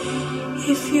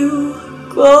 if you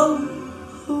go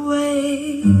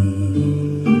away,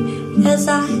 as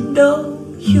I know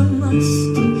you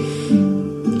must,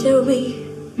 there'll be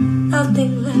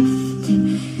nothing left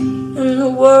in the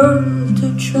world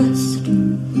to trust.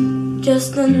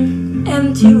 Just an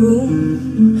empty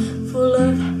room full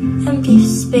of empty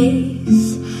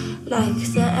space, like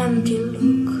the empty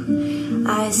look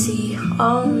I see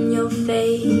on your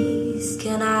face.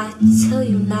 Can I tell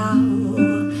you now,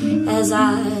 as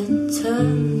I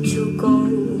turn to go,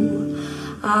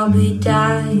 I'll be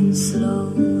dying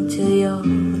slow till your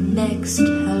next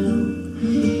hello.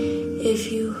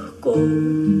 If you go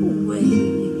away,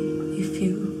 if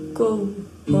you go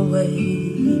away,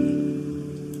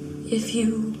 if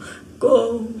you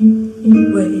go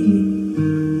away.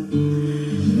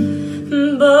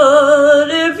 But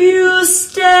if you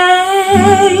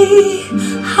stay,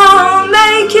 I'll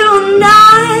make you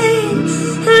night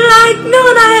like no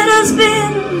night has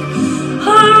been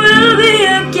or will be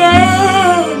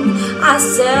again. I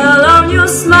sail on your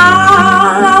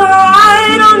smile, I'll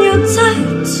ride on your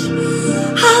touch,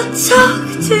 I'll talk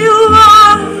to your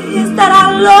eyes that I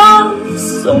love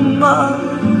so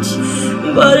much.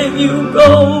 But if you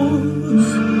go,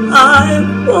 I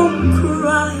won't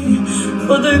cry,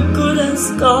 for the good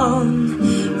has gone,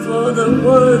 for the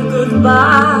word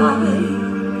goodbye.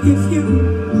 If you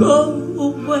go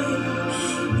away,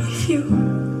 if you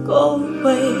go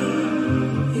away,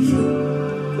 if you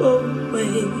go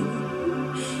away,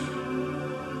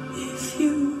 if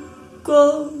you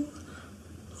go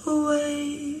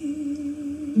away.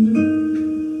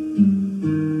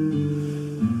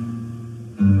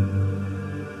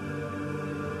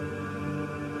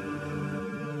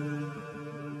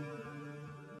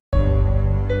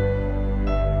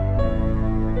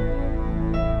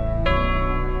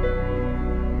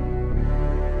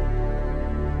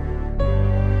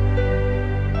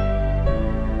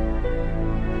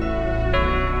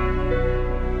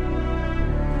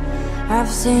 I've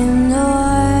seen the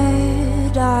way,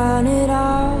 done it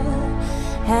all,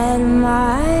 had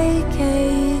my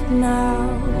cake now.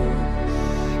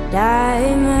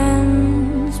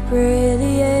 Diamonds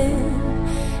brilliant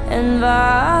and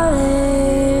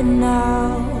violet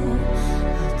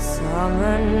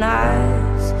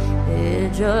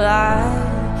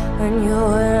when you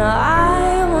and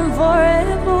I went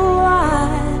forever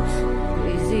wide.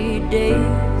 Crazy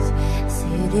days,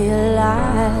 city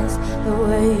lights, the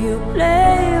way you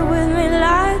play with me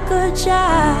like a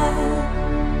child.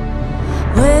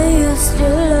 Will you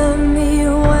still love me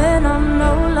when I'm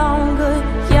no longer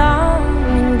young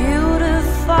and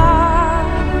beautiful?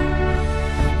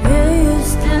 Will you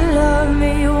still love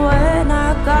me when I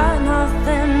got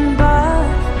nothing but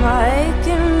my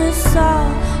aching soul?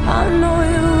 I know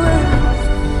you will,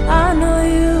 I know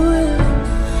you will,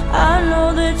 I know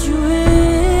that you will.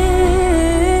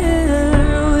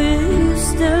 Will you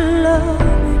still love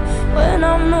me when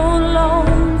I'm no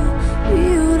longer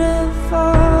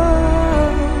beautiful?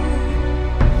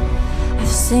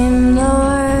 I've seen the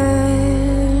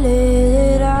world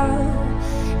lit up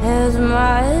as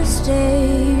my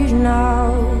stage now,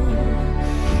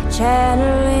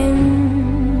 channeling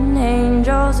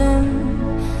angels in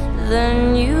the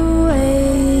new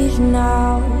age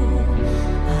now.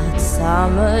 Hot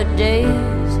summer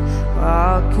days,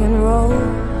 rock and roll,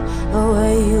 the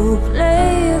way you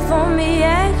play for me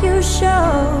at your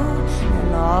show,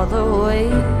 and all the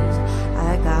ways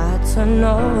I got to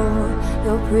know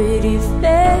your pretty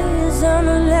face, an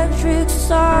electric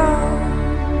song.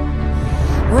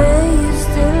 Will you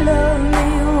still love me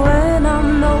when I'm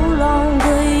no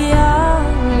longer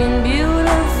young and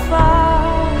beautiful?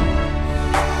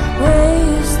 Will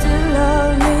you still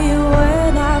love me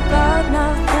when I got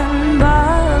nothing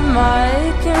but my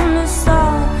aching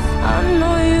soul? I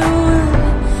know you will,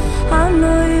 I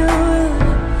know you will,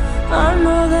 I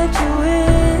know that you will.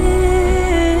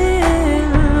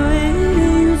 Will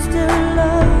you still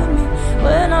love me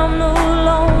when I'm no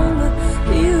longer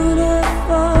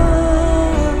beautiful?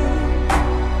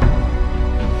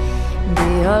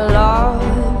 Dear Lord,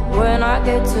 when I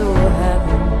get to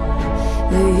heaven,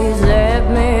 please let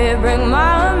me bring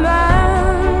my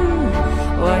man.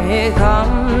 When he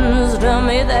comes, tell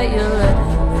me that you let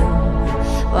him in.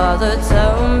 Father,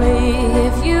 tell me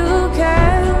if you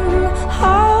can.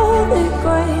 Holy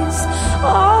grace,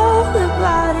 all the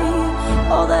body,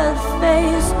 all that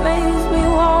face makes me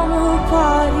wanna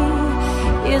party.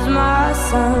 He's my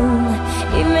son,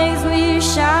 he makes me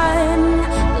shine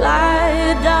like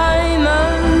a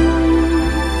diamond.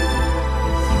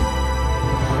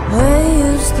 Will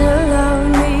you still love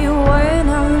me when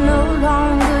I'm no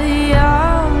longer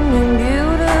young and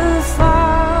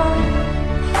beautiful?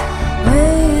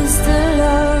 Will you still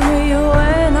love me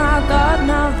when I got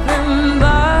nothing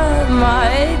but my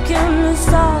aching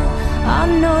soul? I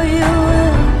know you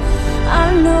will, I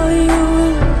know you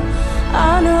will,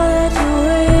 I know that you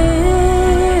will.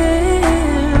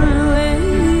 Will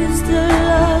you still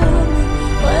love me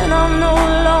when I'm no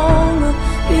longer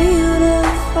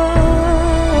beautiful?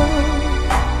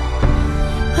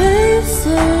 Will you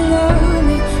still love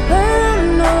me when I'm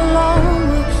no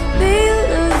longer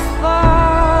beautiful?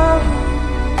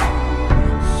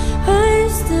 Will you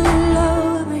still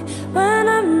love me when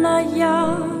I'm not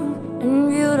young and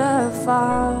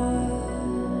beautiful?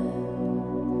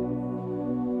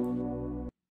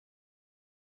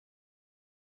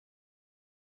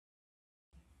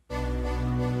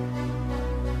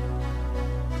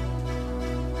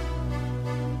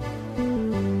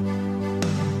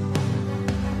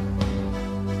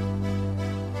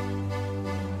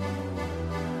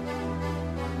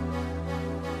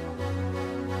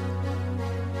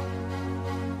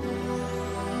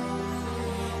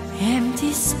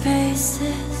 Empty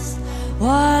spaces,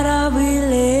 what are we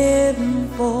living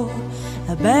for?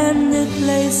 Abandoned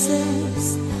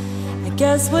places, I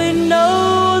guess we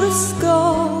know the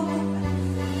score.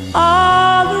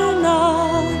 All in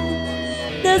all,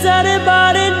 does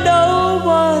anybody know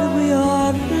what we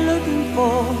are looking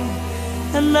for?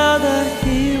 Another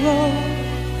hero,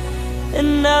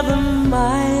 another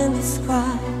mindless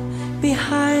cry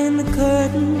behind the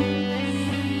curtain.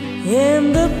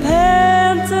 In the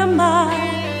pantomime,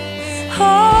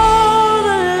 hold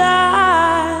the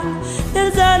line.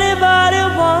 Does anybody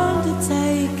want to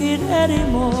take it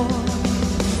anymore?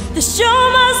 The show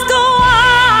must go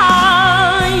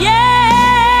on, yeah.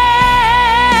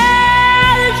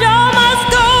 The show must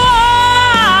go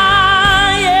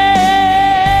on, yeah.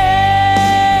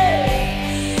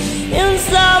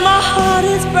 Inside my heart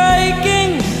is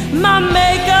breaking, my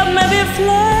makeup may be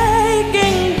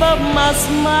flaking, but my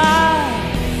smile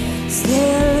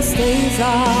still stays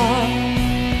on.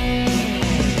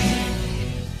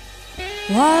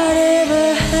 Whatever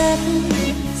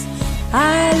happens, I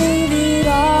leave it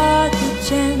all to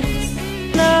chance.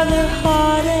 Another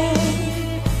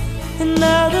heartache,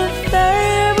 another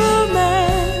failed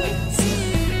romance.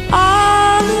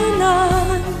 On and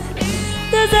on.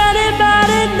 Does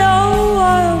anybody know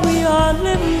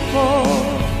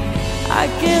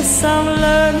Yes, I'm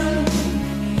learning,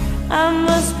 I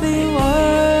must be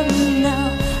working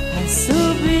now. I'll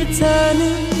soon be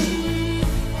turning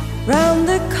round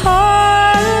the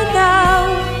corner now.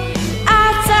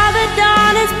 Outside the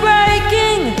dawn is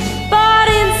breaking, but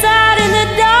inside in the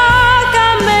dark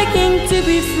I'm making to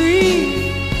be free.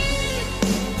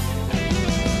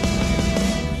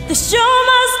 The show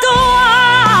must go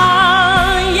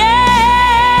on, yeah.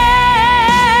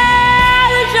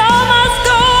 The show must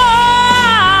go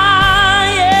on,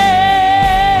 yeah.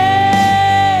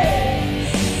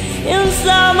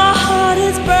 Inside my heart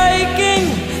is breaking,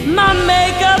 my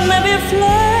makeup may be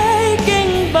flaking,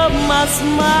 but my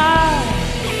smile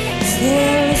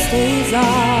still stays on.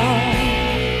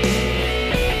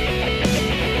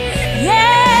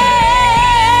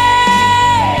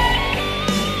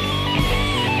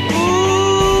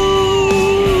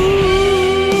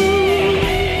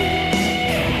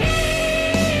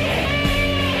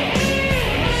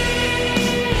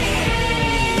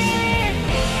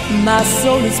 My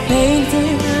soul is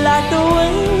painted like the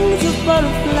wings of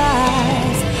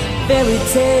butterflies. Fairy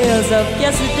tales of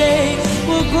yesterday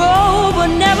will grow but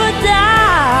never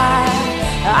die.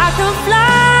 I can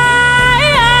fly,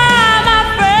 my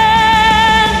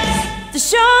friends. The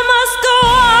show must go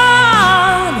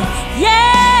on,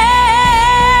 yeah.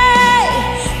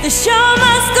 The show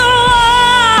must go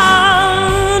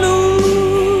on. Ooh.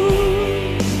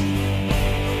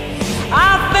 I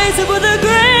face it with a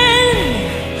grin.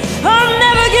 I'm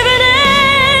never giving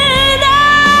in.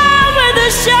 I'm with the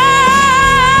show.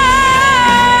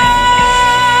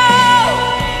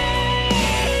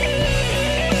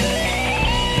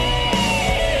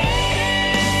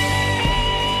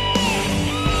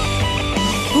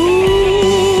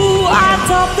 Ooh, I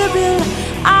top the bill,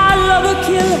 I love a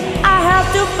kill. I have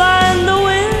to find the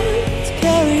will to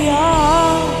carry on.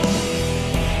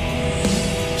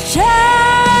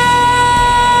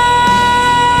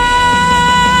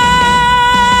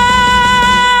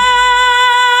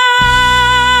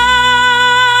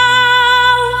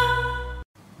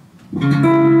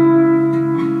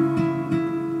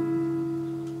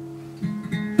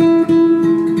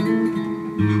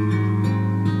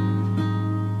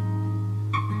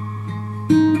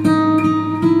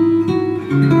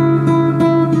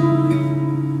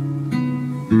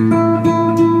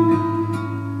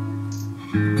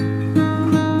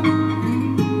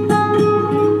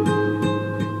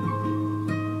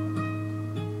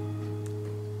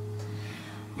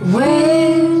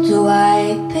 Where do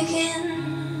I begin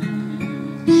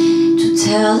to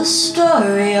tell the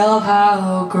story of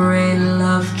how great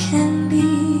love can be?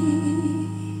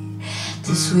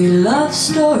 The sweet love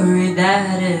story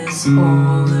that is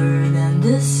older than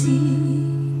the sea.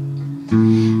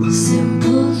 The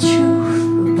simple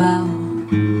truth about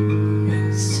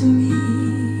things to me.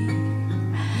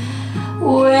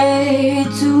 Where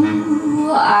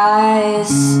do I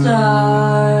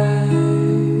start?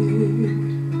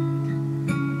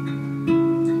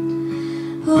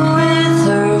 With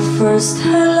her first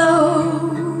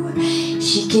hello,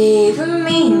 she gave a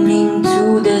meaning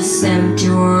to this empty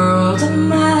world of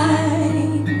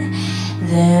mine.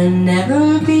 There'll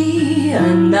never be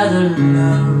another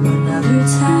love, another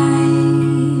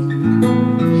time.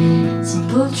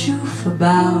 Simple truth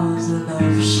about the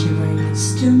love she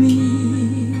brings to me.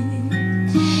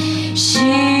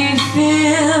 She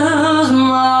fills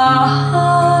my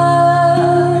heart.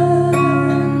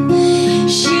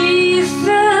 She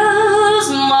fills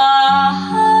my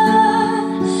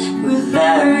heart with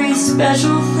very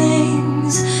special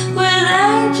things, with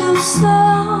angel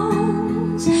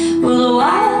songs, with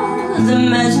wild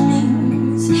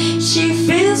imaginings. She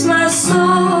fills my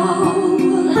soul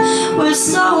with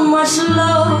so much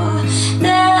love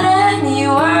that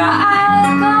anywhere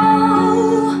I go,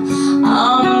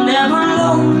 I'm never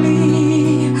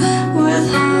lonely with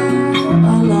her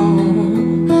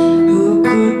alone. Who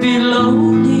could be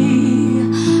lonely?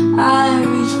 I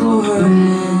reach for her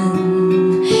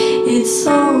hand, it's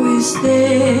always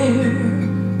there.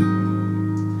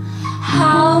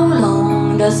 How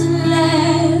long does it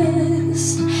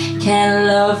last? Can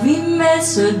love be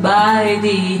measured by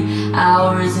the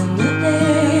hours in the day?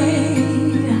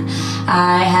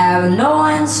 I have no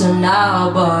answer now,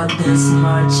 but this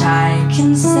much I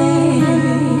can say.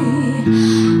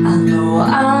 I know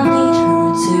I'll need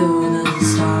her till the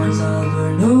stars all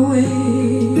burn away,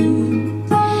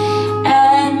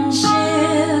 and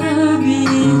she'll be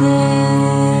there.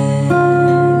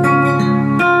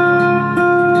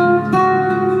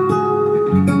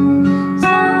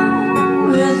 So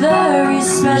with very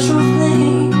special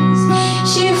things,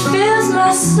 she fills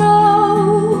my soul.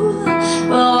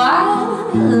 Well,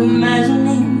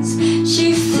 imaginings, she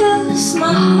fills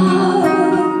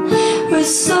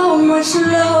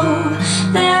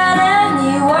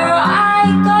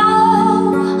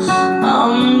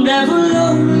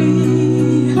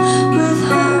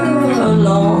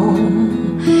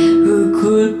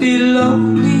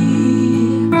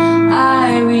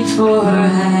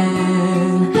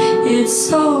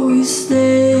always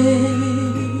stay.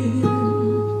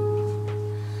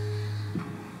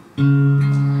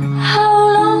 How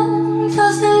long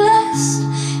does it last?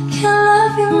 Can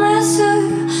love be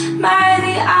measured by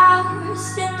the hours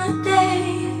in the day?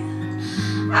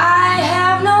 I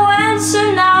have no answer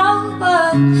now,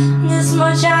 but this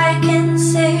much I can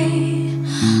say.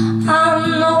 I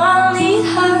know I'll lead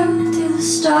her to the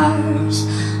stars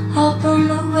up on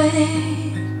the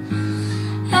way,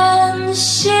 and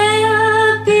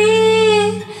she'll be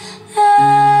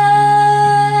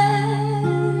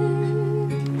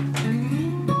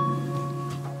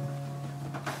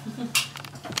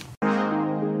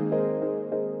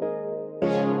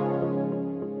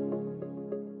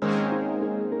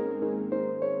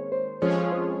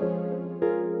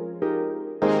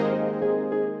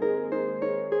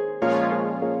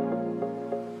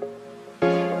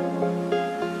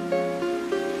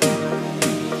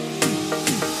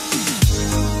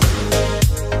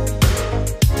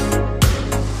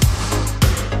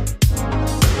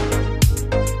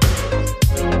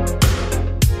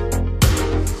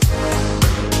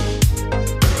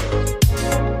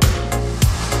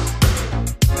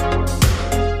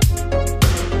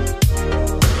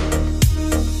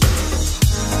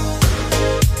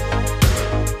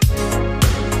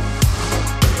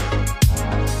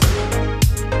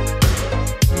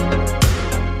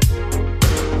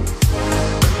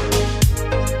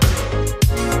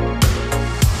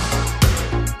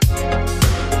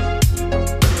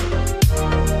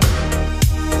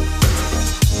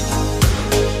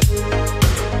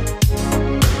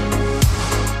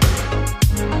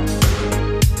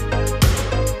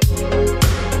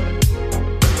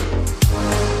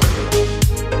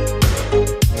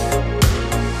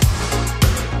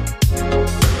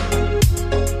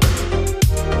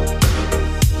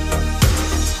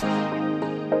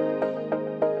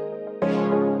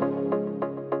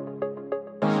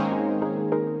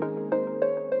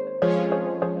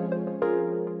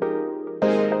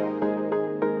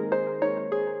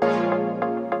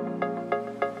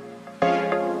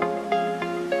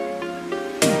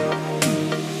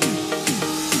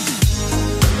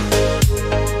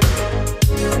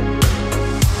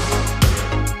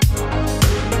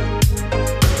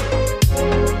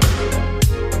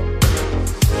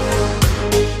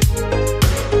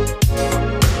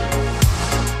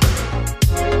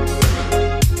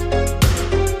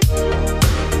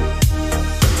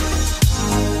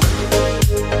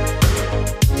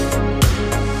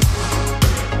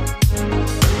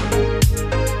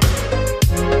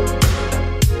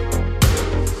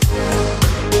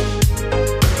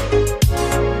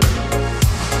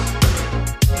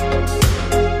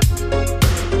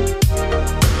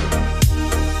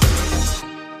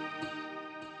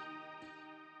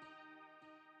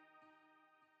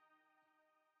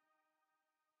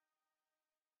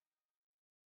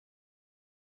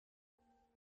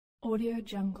Audio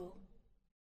Jungle.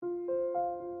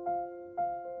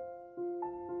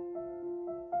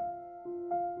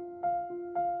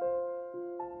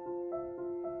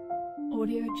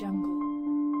 Audio Jungle.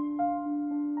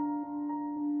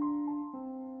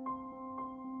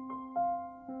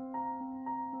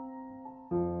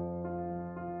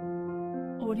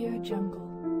 Audio Jungle.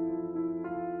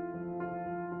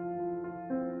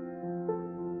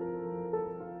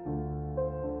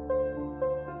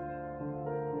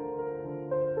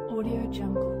 Audio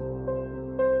Jungle.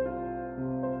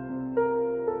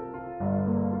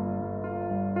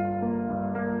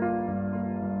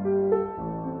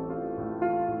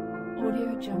 Audio Jungle. Audio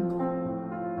Jungle.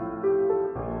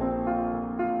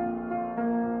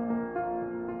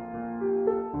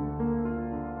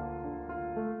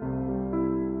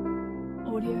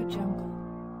 Audio Jungle.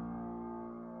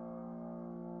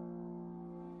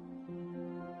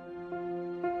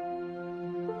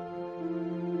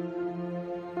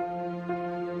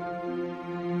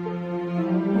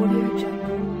 Audio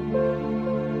Jungle.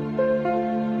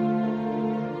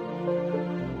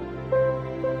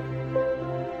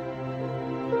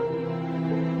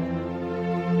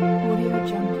 Audio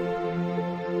Jungle.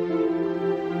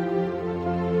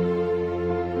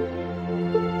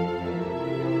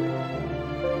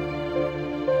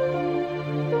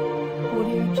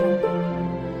 Audio Jungle.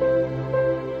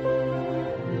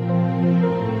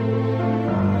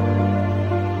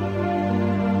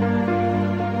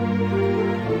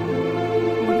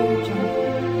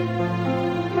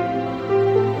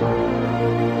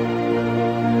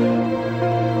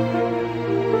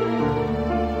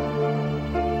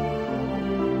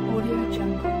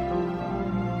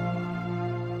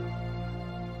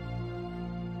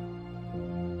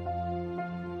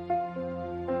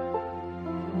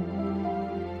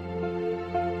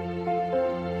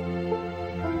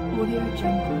 Audio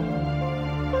Jungle.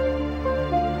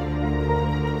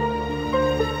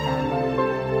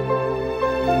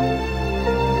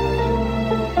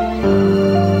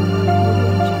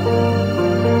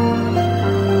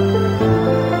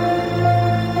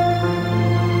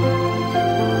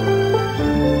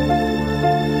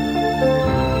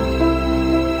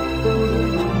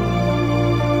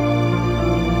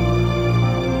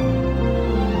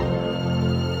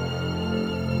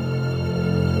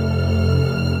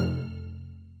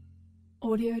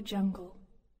 Audio Jungle.